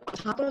layered on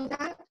top of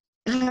that,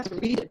 and I have to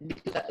read it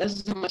because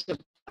that's so much of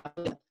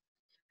it.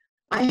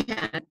 I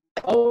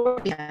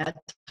already had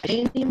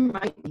titanium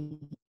right knee,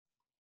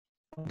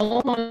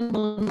 bone on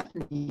bone left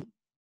knee,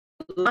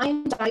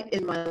 line sight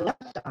in my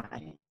left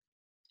eye,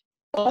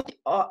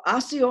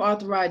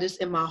 osteoarthritis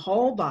in my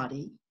whole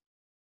body,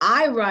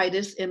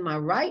 iritis in my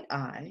right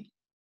eye,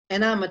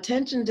 and I'm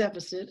attention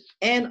deficit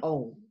and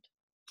old.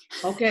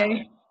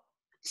 Okay?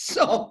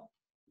 So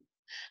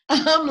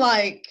I'm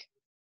like,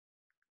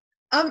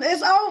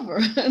 it's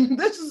over.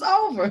 This is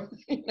over.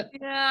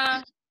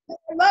 Yeah.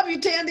 I love you,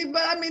 Tandy,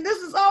 but I mean, this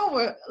is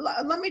over.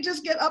 Let me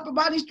just get upper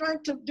body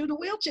strength to do the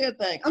wheelchair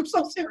thing. I'm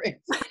so serious.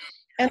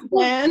 And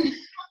then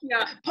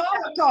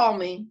Paula called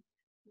me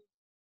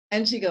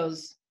and she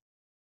goes,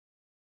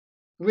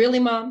 really,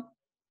 Mom?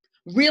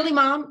 Really,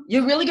 Mom?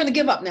 You're really going to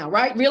give up now,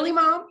 right? Really,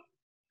 Mom?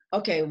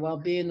 Okay, well,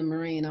 being the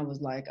Marine, I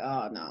was like,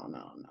 oh, no.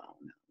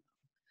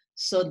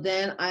 So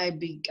then I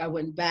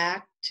went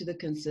back to the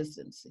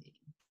consistency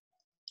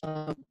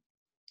of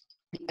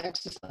the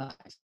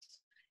exercise.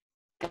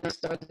 And I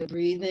started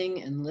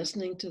breathing and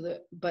listening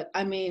to but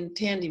I mean,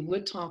 Tandy,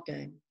 we're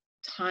talking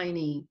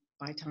tiny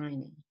by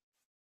tiny.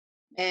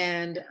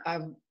 And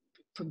I've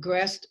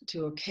progressed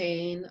to a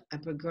cane. I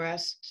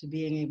progressed to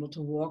being able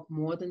to walk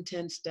more than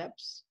 10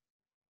 steps.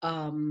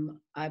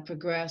 I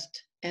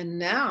progressed, and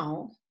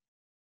now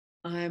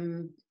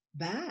I'm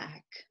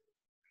back.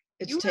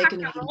 It's taken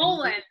me.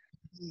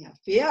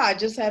 Yeah, I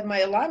just had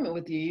my alignment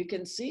with you. You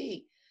can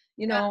see,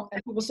 and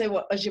people say,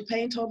 well, is your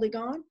pain totally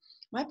gone?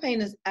 My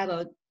pain is at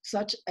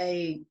such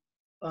a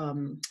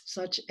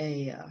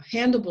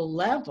handleable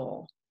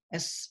level,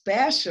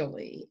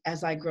 especially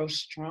as I grow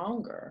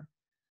stronger.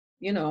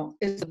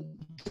 Is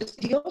this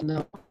deal?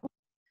 No.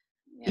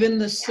 Even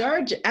the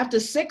surgeon, after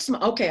 6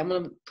 months, okay, I'm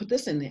going to put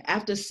this in there.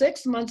 After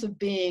 6 months of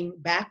being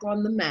back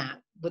on the mat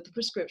with the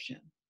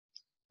prescription,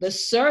 the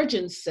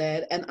surgeon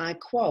said, and I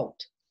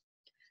quote,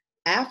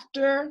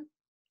 after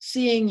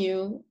seeing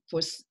you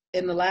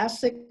in the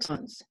last 6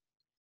 months,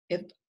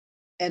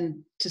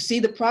 and to see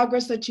the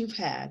progress that you've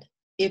had,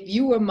 if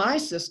you were my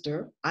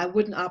sister, I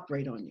wouldn't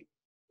operate on you.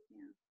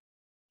 Yeah.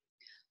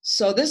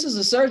 So this is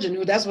a surgeon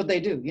who, that's what they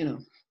do,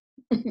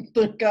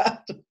 Thank God.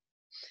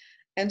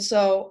 And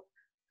so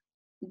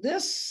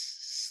this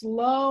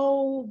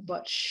slow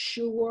but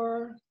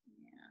sure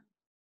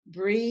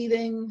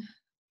breathing,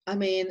 I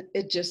mean,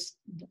 it just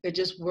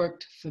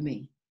worked for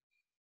me.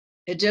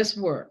 It just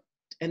worked,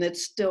 and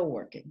it's still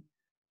working.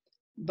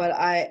 But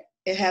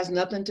it has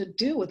nothing to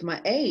do with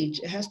my age.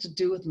 It has to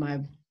do with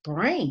my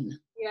brain.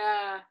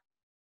 Yeah.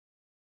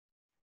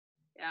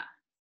 Yeah,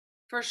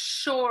 for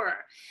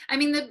sure. I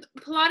mean, the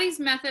Pilates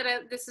method,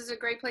 this is a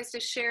great place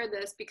to share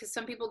this because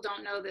some people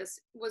don't know this,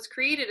 was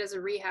created as a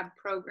rehab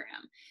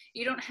program.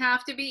 You don't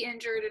have to be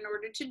injured in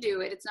order to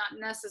do it. It's not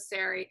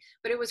necessary,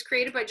 but it was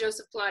created by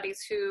Joseph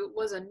Pilates, who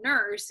was a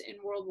nurse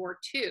in World War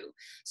II.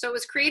 So it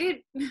was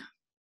created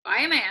by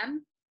a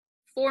man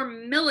for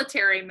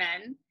military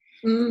men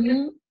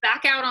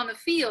back out on the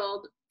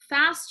field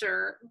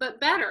faster,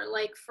 but better,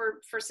 like for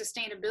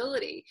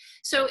sustainability.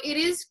 So it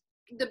is,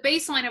 the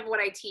baseline of what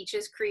I teach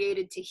is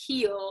created to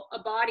heal a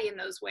body in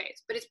those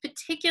ways, but it's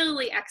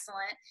particularly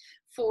excellent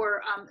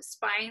for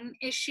spine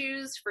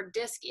issues, for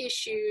disc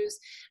issues,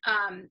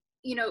 to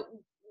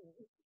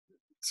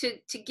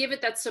give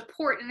it that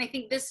support. And I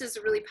think this is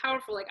really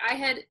powerful. Like, I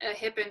had a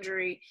hip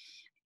injury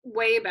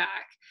way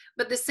back,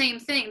 but the same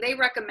thing, they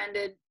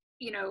recommended,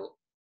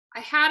 I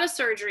had a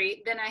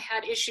surgery, then I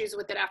had issues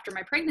with it after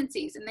my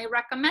pregnancies, and they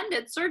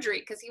recommended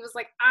surgery because he was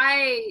like,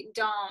 I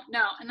don't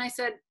know. And I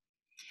said,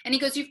 And he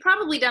goes, you've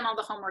probably done all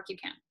the homework you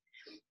can.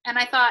 And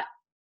I thought,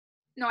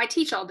 no, I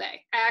teach all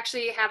day. I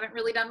actually haven't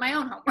really done my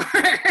own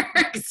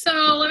homework.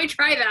 So let me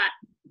try that.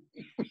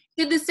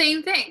 Did the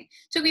same thing.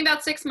 Took me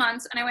about 6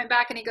 months, and I went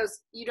back, and he goes,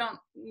 you don't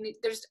need,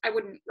 I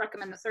wouldn't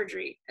recommend the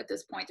surgery at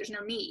this point. There's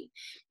no need.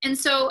 And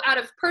so out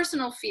of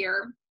personal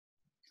fear,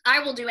 I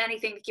will do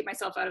anything to keep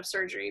myself out of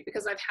surgery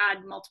because I've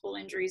had multiple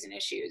injuries and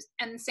issues.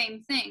 And the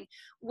same thing,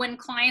 when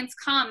clients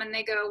come and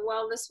they go,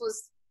 well, this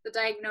was the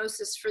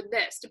diagnosis for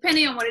this,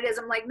 depending on what it is,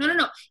 I'm like, no,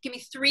 give me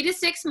 3 to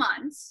 6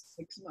 months.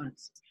 6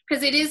 months.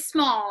 Because it is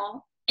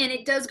small and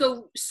it does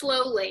go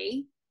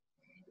slowly.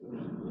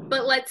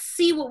 But let's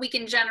see what we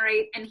can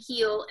generate and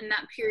heal in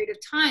that period of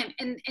time.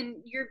 And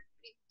you're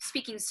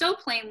speaking so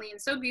plainly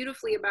and so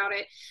beautifully about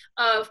it,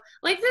 of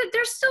like,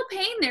 there's still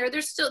pain there.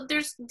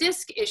 There's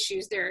disc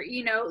issues there,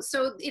 you know,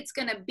 so it's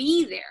going to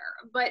be there.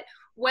 But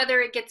whether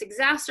it gets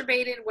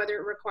exacerbated, whether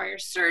it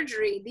requires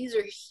surgery, these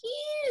are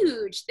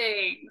huge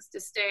things to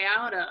stay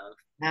out of.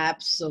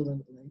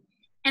 Absolutely.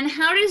 And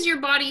how does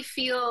your body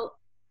feel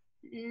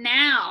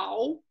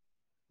now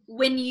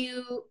when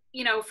you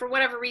know, for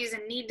whatever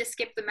reason, need to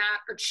skip the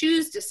mat or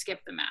choose to skip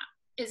the mat?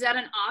 Is that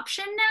an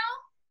option now?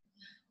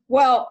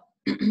 Well,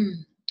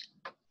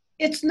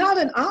 it's not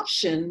an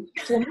option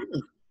for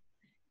me.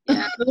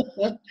 Yeah.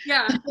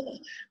 Yeah.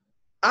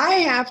 I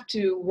have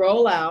to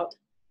roll out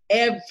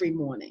every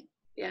morning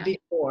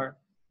before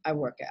I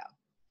work out.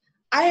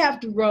 I have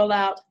to roll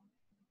out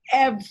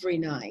every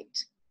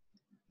night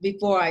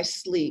before I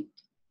sleep,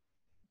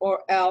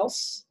 or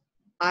else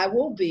I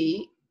will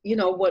be, you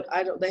know what,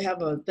 they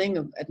have a thing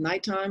of at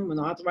nighttime when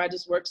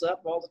arthritis works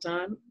up all the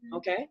time,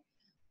 okay?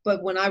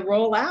 But when I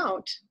roll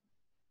out,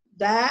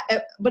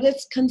 but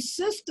it's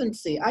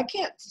consistency. I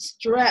can't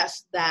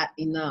stress that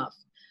enough,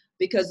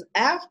 because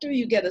after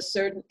you get a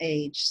certain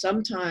age,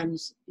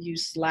 sometimes you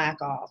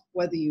slack off,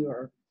 whether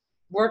you're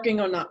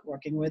working or not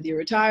working, whether you're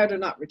retired or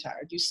not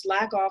retired, you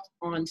slack off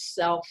on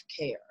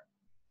self-care.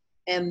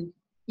 And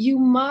you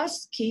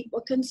must keep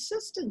a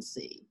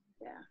consistency.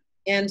 Yeah.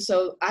 And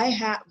so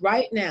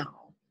right now,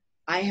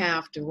 I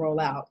have to roll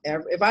out.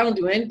 If I don't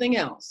do anything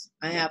else,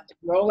 I have to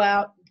roll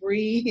out,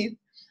 breathe.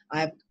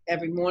 I have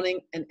every morning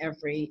and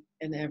every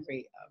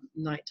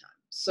nighttime.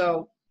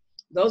 So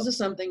those are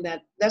something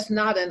that's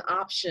not an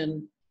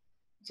option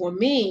for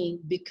me,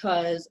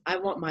 because I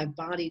want my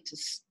body to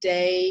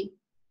stay,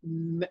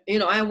 you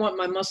know, I want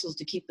my muscles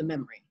to keep the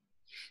memory.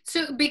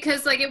 So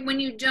because like when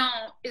you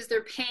don't, is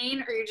there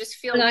pain, or you just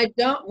feel? When I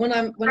don't,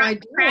 I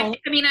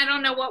mean, I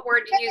don't know what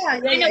word to use. I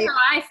know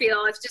how I feel.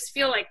 I just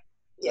feel like,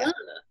 ugh.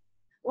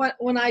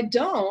 When I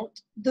don't,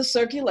 the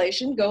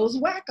circulation goes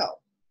wacko.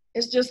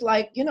 It's just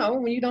like, you know,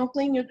 when you don't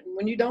clean your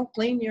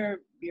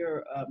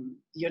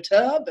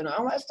tub and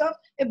all that stuff,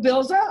 it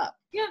builds up.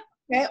 Yeah.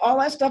 Okay. All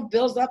that stuff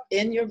builds up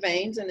in your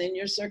veins and in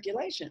your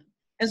circulation.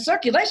 And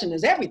circulation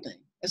is everything,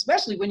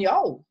 especially when you're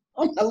old.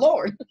 Oh my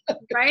Lord.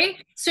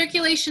 Right?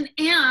 Circulation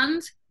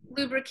and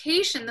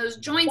lubrication, those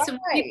joints. Right. And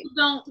what people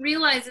don't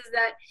realize is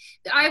that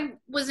I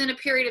was in a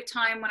period of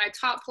time when I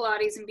taught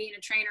Pilates and being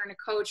a trainer and a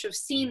coach, of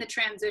seeing the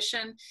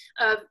transition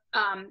of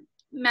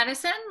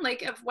medicine,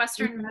 like of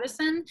Western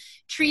medicine,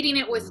 treating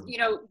it with, you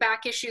know,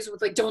 back issues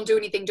with like, don't do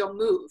anything, don't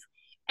move.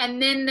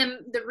 And then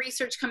the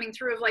research coming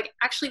through of like,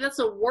 actually, that's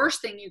the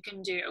worst thing you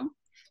can do,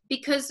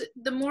 because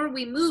the more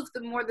we move,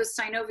 the more the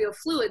synovial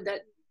fluid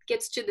that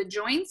gets to the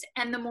joints,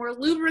 and the more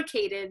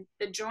lubricated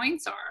the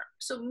joints are.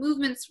 So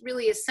movement's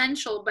really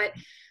essential. But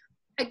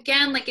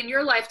again, like in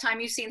your lifetime,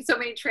 you've seen so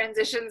many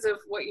transitions of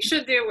what you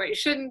should do, what you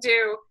shouldn't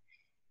do.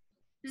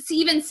 It's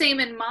even same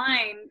in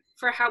mine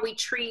for how we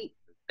treat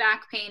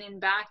back pain and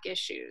back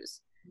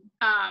issues.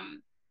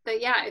 But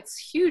yeah, it's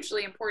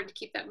hugely important to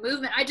keep that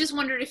movement. I just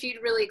wondered if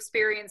you'd really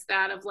experienced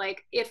that, of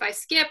like, if I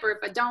skip or if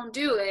I don't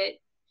do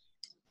it.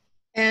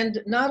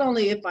 And not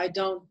only if I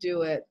don't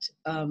do it,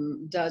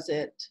 does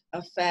it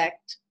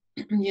affect,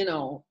 you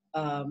know,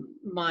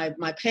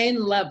 my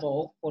pain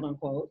level, quote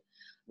unquote,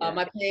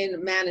 my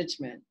pain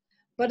management,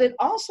 but it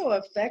also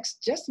affects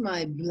just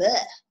my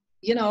bleh,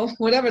 you know,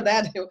 whatever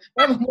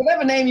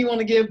name you want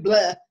to give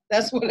bleh,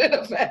 that's what it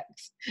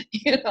affects,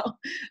 you know,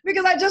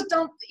 because I just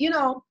don't, you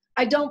know,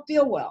 I don't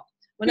feel well.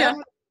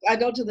 Whenever I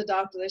go to the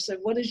doctor, they said,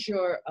 what is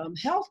your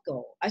health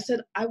goal? I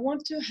said, I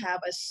want to have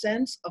a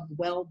sense of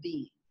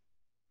well-being.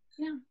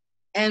 Yeah.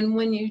 And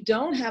when you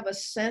don't have a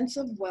sense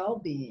of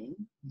well-being,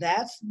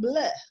 that's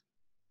bleh.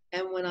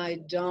 And when I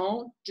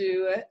don't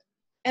do it,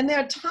 and there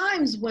are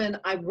times when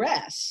I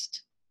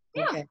rest,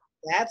 okay,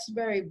 that's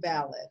very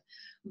valid.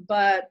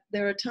 But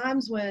there are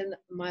times when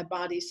my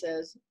body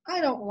says,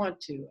 I don't want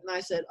to. And I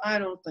said, I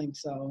don't think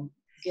so.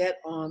 Get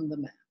on the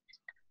mat,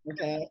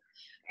 okay?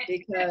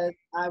 Because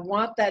I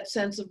want that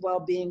sense of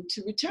well-being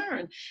to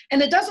return.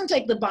 And it doesn't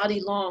take the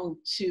body long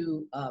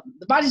to,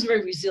 the body's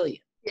very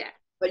resilient. Yeah.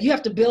 But you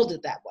have to build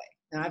it that way.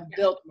 And I've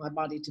built my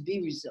body to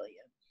be resilient,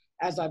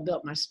 as I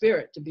built my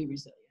spirit to be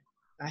resilient.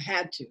 I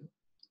had to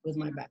with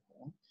my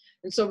backbone.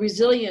 And so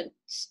resilience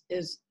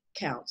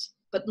counts,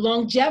 but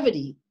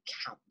longevity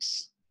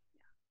counts.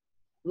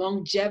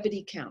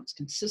 Longevity counts.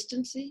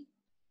 Consistency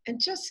and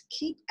just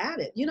keep at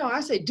it. You know, I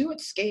say do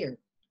it scared,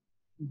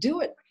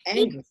 do it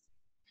angry,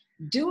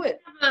 do it.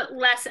 I have a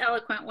less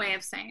eloquent way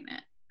of saying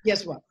it.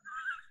 Guess what?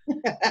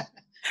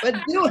 But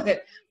do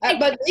it.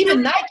 But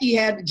even Nike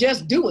had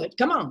just do it.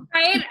 Come on.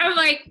 Right? I'm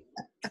like,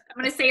 I'm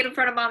going to say it in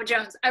front of Mama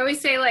Jones. I always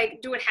say,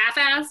 like, do it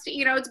half-assed.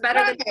 You know, it's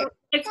better than better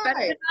than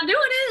not doing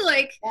it.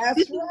 Like,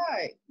 that's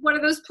right. One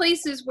of those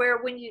places where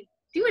when you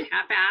do it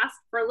half-assed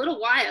for a little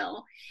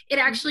while, it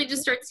actually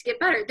just starts to get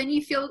better. Then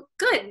you feel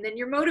good, and then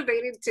you're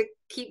motivated to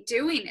keip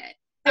doing it.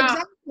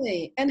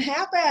 Exactly. And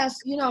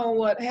half-assed, you know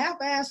what?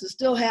 Half-assed is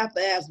still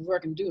half-assed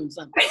work and doing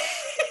something.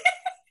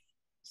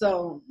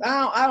 So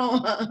I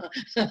don't.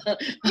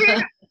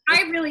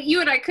 I really,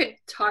 you and I could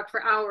talk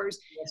for hours.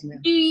 Yes, ma'am.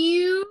 Do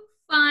you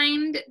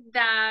find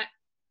that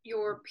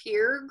your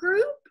peer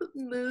group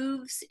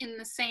moves in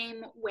the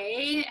same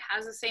way,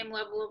 has the same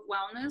level of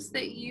wellness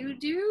that you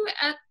do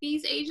at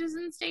these ages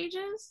and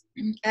stages?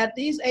 At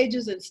these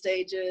ages and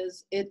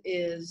stages, it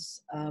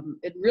is,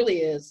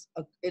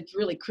 it's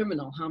really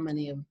criminal how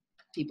many of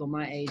people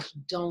my age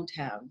don't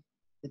have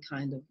the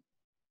kind of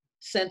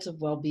sense of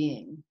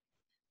well-being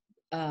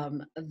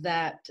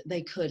that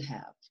they could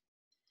have.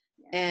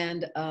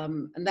 And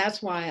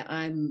that's why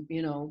I'm,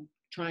 you know,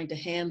 trying to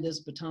hand this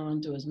baton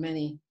to as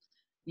many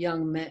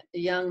young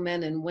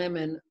men and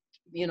women,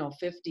 you know,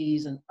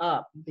 50s and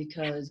up,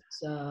 because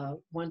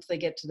once they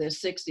get to their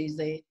 60s,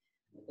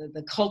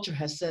 the culture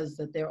says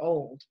that they're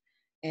old.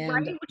 And,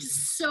 right, which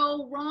is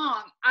so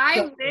wrong.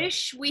 I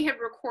wish we had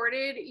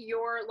recorded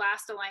your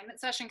last alignment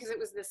session because it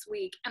was this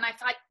week, and I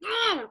thought,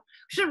 we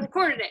should have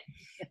recorded it,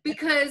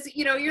 because,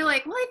 you know, you're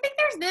like, well, I think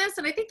there's this,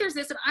 and I think there's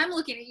this, and I'm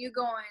looking at you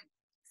going,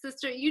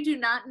 sister, you do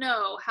not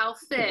know how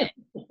fit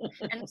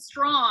and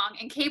strong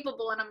and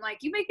capable. And I'm like,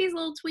 you make these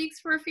little tweaks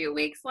for a few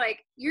weeks,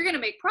 like, you're going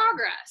to make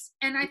progress.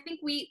 And I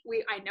think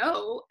I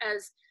know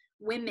as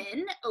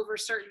women over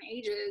certain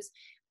ages,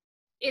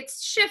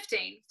 it's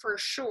shifting for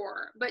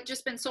sure, but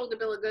just been sold a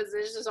bill of goods,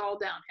 it's just all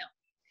downhill.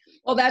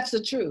 Well, that's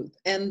the truth.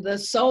 And the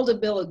sold a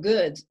bill of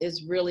goods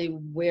is really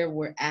where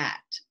we're at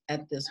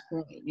this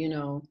point, you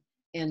know.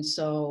 And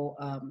so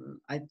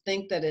I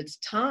think that it's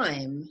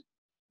time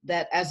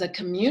that as a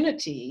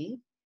community,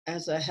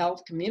 as a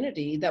health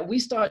community, that we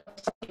start.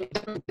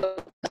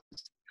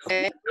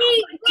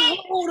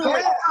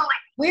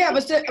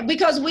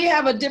 Because we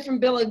have a different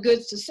bill of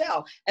goods to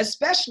sell,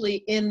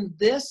 especially in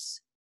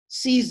this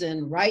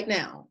season right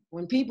now,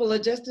 when people are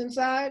just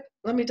inside.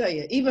 Let me tell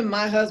you, even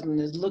my husband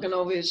is looking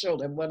over his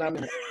shoulder what I'm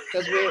in,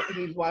 because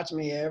he's watching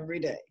me every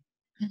day.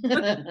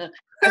 Perfect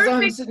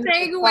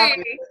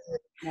segue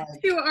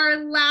to our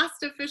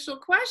last official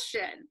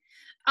question,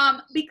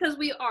 because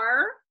we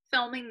are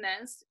filming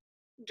this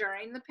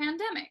during the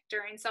pandemic,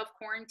 during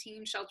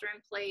self-quarantine, shelter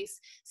in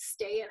place,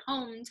 stay at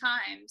home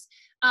times.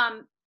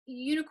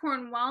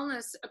 Unicorn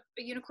Wellness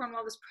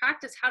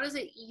practice, how does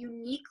it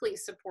uniquely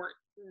support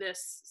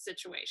this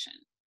situation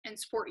and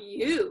support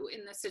you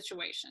in this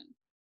situation?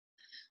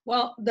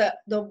 Well,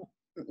 the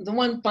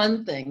one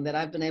fun thing that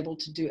I've been able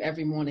to do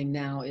every morning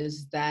now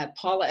is that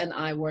Paula and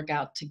I work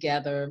out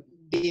together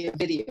via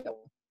video.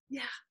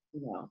 Yeah.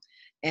 You know,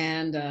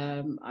 and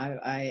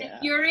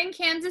you're in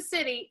Kansas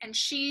City and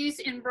she's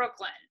in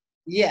Brooklyn.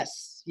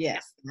 Yes,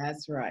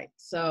 that's right.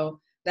 So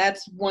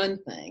that's one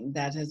thing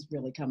that has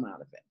really come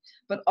out of it.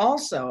 But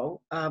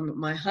also,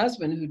 my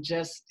husband, who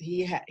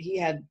he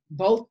had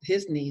both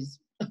his knees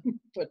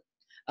put,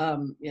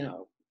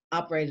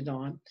 operated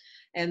on,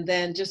 and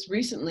then just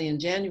recently in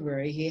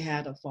January he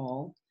had a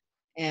fall,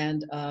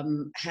 and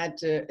had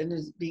to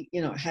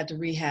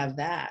rehab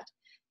that,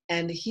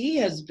 and he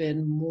has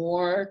been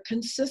more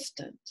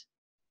consistent.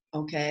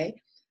 Okay,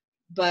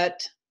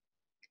 but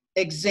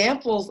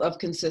examples of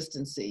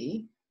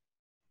consistency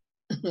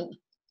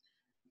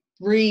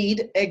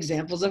breed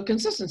examples of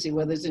consistency,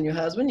 whether it's in your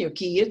husband, your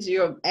kids,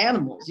 your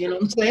animals, you know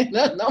what I'm saying?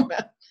 No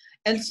matter.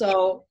 And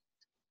so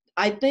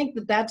I think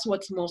that that's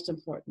what's most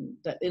important,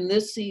 that in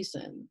this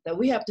season, that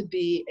we have to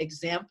be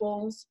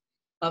examples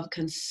of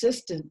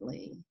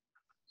consistently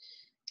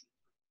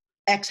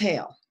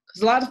exhale.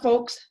 Because a lot of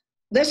folks,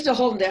 they're still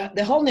holding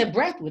their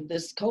breath with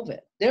this COVID.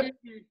 They're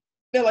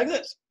like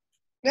this.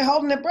 They're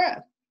holding their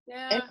breath.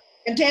 Yeah.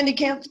 And Tandy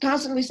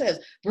constantly says,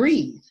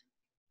 breathe.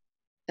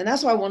 And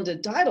that's why I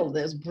wanted to title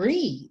this,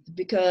 Breathe,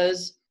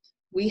 because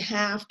we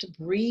have to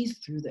breathe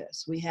through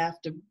this. We have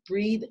to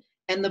breathe.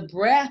 And the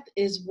breath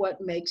is what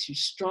makes you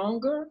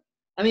stronger.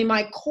 I mean,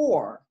 my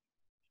core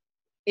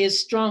is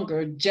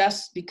stronger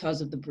just because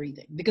of the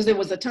breathing. Because there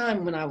was a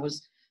time when I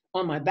was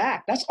on my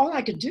back. That's all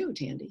I could do,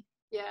 Tandy.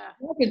 Yeah.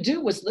 All I could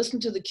do was listen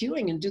to the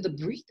cueing and do the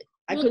breathing.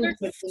 I couldn't do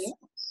anything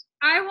else.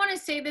 I want to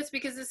say this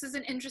because this is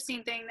an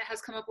interesting thing that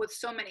has come up with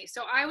so many.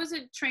 So I was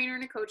a trainer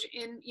and a coach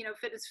in,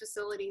 fitness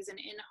facilities and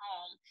in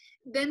home.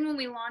 then when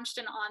we launched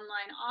an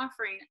online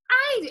offering,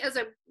 I, as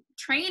a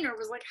trainer,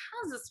 was like,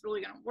 how's this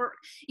really going to work?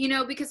 You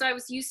know, because I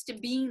was used to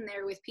being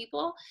there with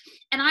people.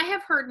 And I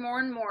have heard more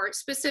and more,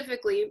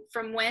 specifically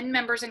from when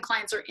members and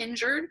clients are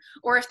injured,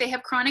 or if they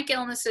have chronic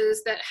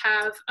illnesses that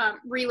have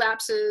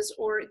relapses,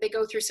 or they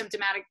go through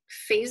symptomatic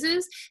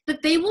phases,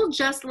 that they will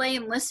just lay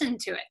and listen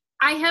to it.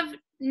 I have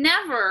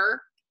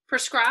never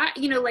prescribed,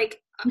 you know, like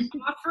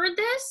offered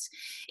this.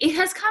 It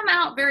has come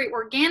out very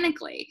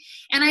organically.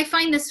 And I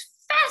find this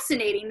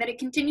fascinating that it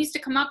continues to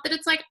come up, that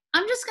it's like,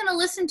 I'm just going to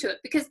listen to it,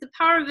 because the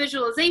power of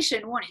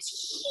visualization, one,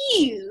 is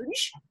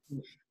huge,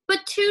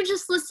 but two,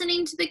 just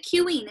listening to the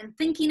cueing and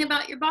thinking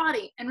about your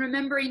body and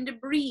remembering to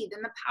breathe,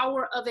 and the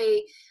power of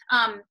a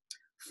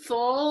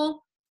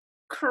full,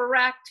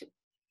 correct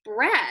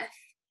breath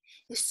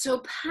is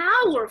so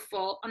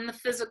powerful on the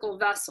physical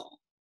vessel.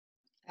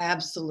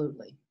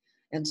 Absolutely.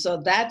 And so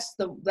that's,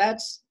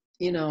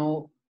 you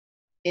know,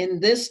 in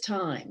this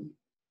time,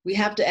 we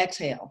have to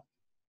exhale.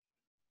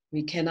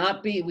 We can't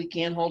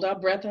hold our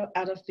breath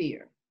out of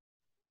fear.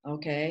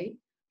 Okay.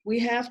 We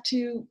have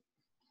to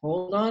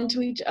hold on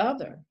to each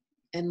other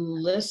and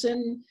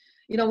listen.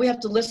 You know, we have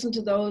to listen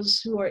to those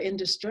who are in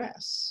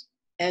distress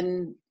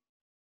and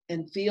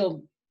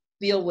feel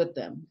with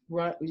them,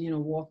 you know,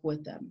 walk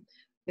with them.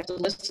 We have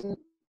to listen to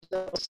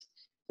those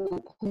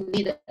who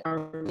need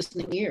our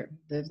listening ear,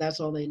 if that's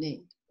all they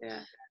need.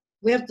 Yeah.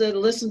 We have to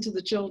listen to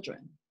the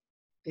children,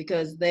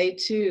 because they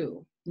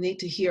too need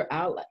to hear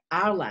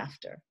our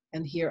laughter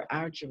and hear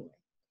our joy.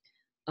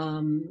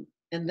 And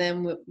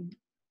then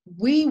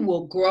we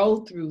will grow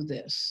through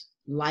this,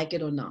 like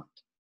it or not.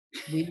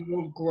 We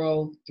will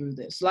grow through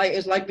this.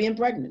 It's like being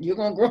pregnant. You're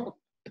going to grow.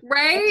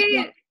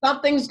 Right?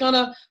 Something's going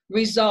to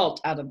result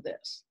out of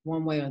this,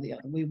 one way or the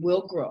other. We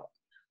will grow.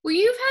 Well,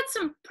 you've had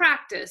some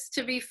practice,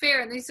 to be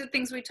fair, and these are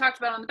things we talked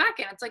about on the back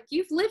end. It's like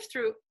you've lived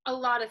through a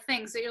lot of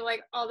things that you're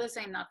like, oh, this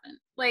ain't nothing.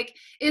 Like,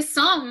 it's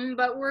something,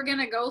 but we're going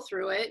to go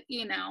through it,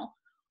 you know.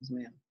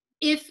 Yeah.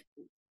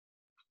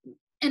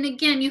 And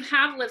again, you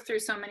have lived through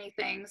so many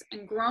things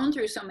and grown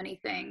through so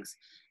many things.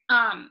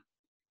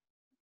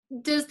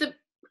 Just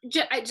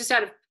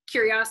out of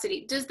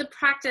curiosity, does the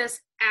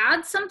practice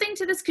add something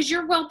to this? Because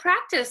you're well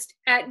practiced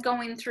at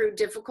going through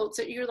difficult,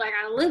 so you're like,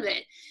 I live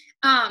it.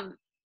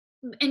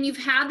 And you've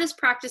had this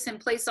practice in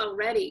place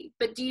already,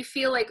 but do you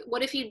feel like,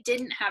 what if you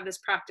didn't have this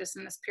practice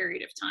in this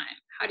period of time?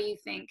 How do you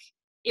think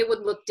it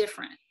would look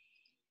different?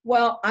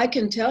 Well, I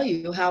can tell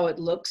you how it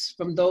looks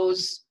from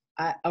those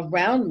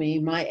around me,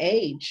 my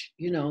age,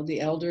 you know, the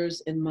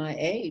elders in my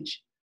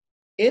age.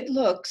 It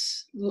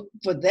looks,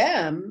 for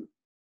them,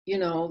 you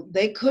know,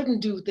 they couldn't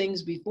do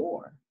things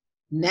before.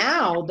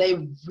 Now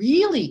they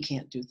really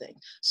can't do things.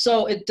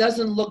 So it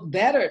doesn't look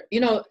better. You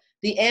know,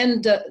 the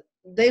end,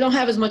 they don't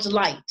have as much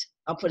light.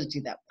 I'll put it to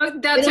you that way.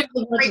 That's a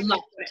great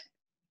light.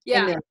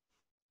 Yeah.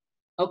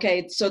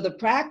 Okay, so the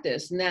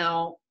practice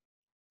now,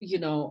 you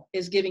know,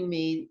 is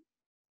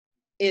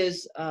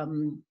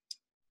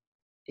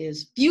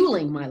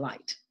fueling my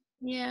light.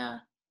 Yeah,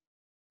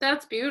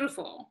 that's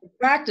beautiful. The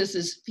practice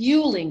is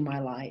fueling my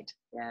light.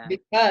 Yeah.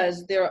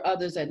 Because there are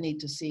others that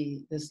need to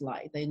see this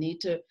light. They need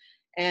to,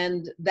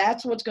 and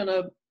that's what's going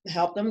to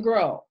help them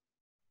grow.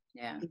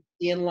 Yeah.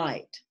 Seeing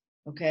light.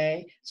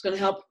 Okay. It's going to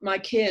help my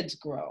kids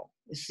grow.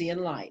 Is seeing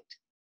light.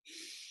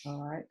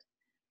 All right.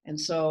 And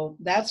so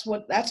that's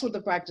what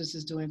the practice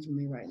is doing for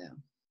me right now.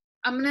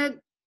 I'm going to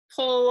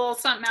pull a little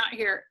something out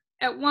here.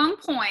 At one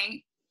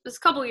point, this a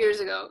couple years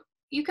ago,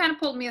 you kind of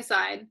pulled me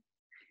aside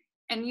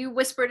and you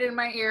whispered in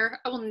my ear.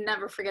 I will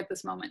never forget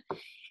this moment.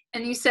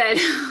 And you said,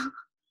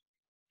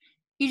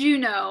 you do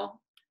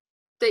know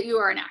that you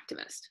are an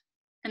activist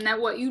and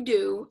that what you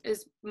do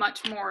is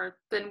much more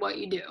than what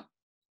you do.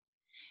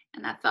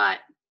 And I thought,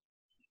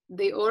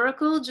 the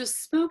oracle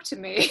just spoke to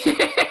me.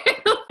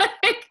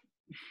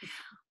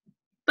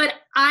 But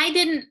I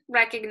didn't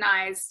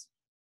recognize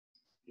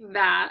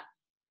that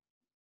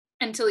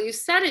until you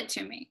said it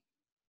to me.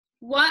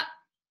 What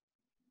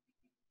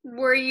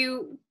were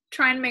you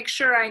trying to make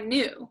sure I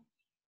knew?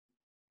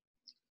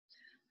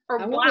 Or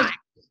why?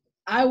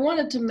 I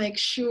wanted to make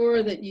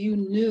sure that you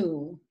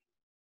knew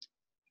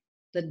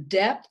the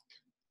depth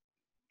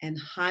and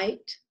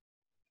height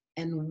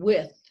and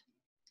width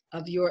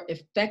of your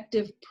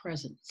effective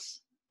presence.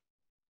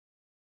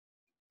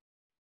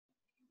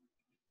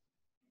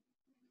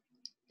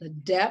 The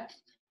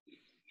depth,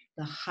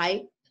 the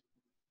height,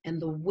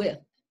 and the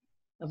width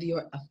of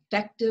your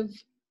effective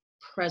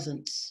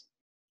presence.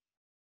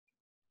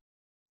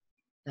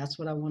 That's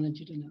what I wanted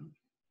you to know.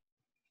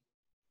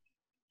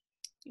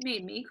 You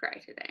made me cry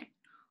today.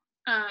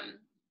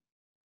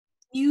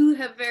 You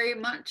have very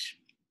much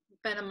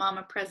been a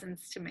mama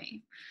presence to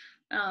me.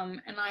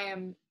 And I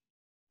am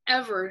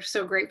ever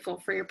so grateful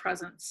for your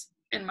presence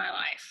in my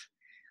life.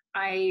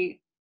 I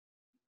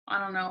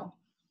don't know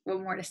what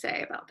more to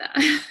say about that.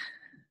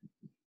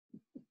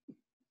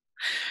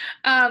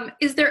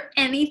 Is there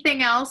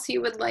anything else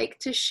you would like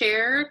to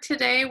share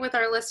today with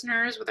our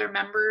listeners, with our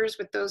members,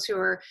 with those who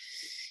are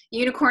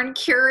unicorn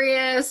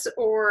curious,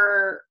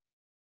 or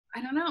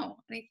I don't know,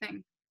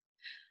 anything?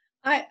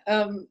 I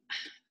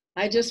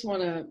I just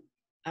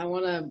I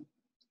want to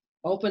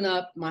open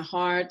up my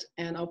heart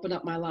and open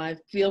up my life.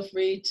 Feel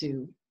free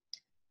to,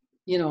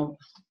 you know,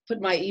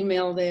 put my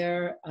email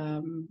there,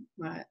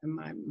 my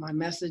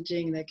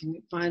messaging. They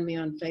can find me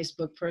on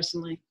Facebook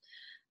personally,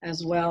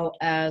 as well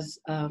as,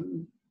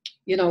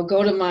 you know,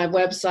 go to my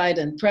website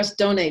and press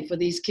donate for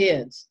these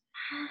kids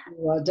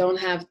who don't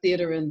have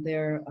theater in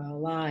their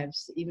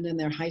lives. Even in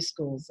their high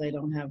schools, they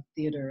don't have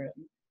theater.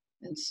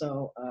 And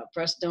so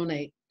press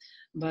donate.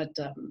 But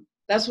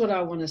that's what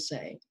I want to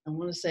say. I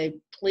want to say,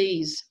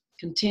 please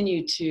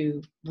continue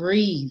to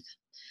breathe,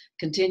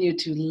 continue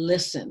to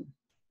listen,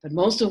 but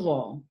most of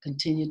all,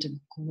 continue to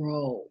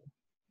grow.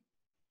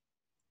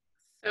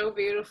 So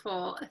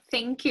beautiful.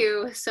 Thank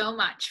you so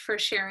much for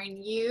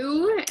sharing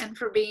you and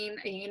for being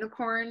a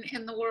unicorn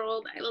in the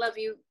world. I love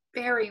you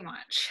very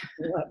much.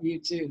 I love you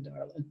too,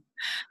 darling.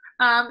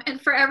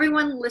 And for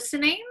everyone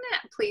listening,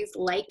 please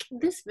like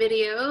this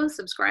video,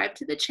 subscribe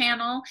to the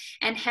channel,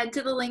 and head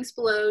to the links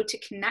below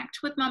to connect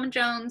with Mama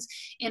Jones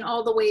in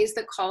all the ways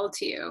that call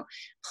to you.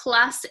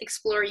 Plus,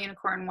 explore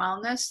unicorn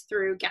wellness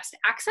through guest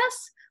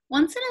access,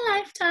 once in a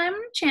lifetime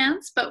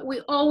chance, but we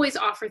always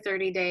offer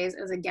 30 days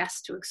as a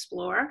guest to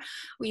explore.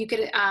 You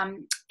could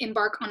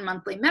embark on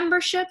monthly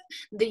membership.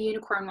 The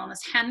Unicorn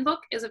Wellness Handbook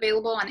is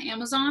available on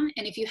Amazon,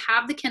 and if you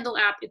have the Kindle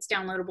app, it's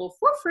downloadable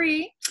for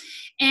free.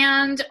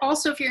 And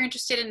also, if you're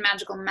interested in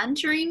magical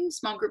mentoring,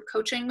 small group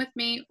coaching with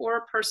me, or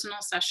a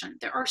personal session,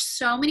 there are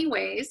so many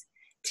ways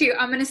to,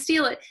 I'm going to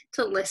steal it,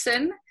 to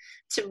listen,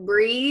 to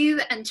breathe,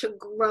 and to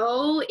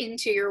grow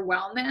into your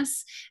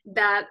wellness,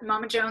 that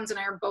Mama Jones and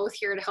I are both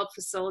here to help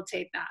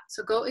facilitate that.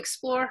 So go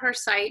explore her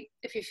site.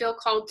 If you feel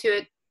called to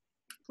it,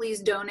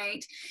 please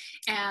donate.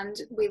 And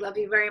we love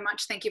you very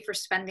much. Thank you for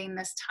spending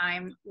this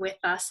time with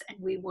us, and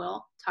we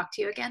will talk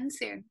to you again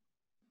soon.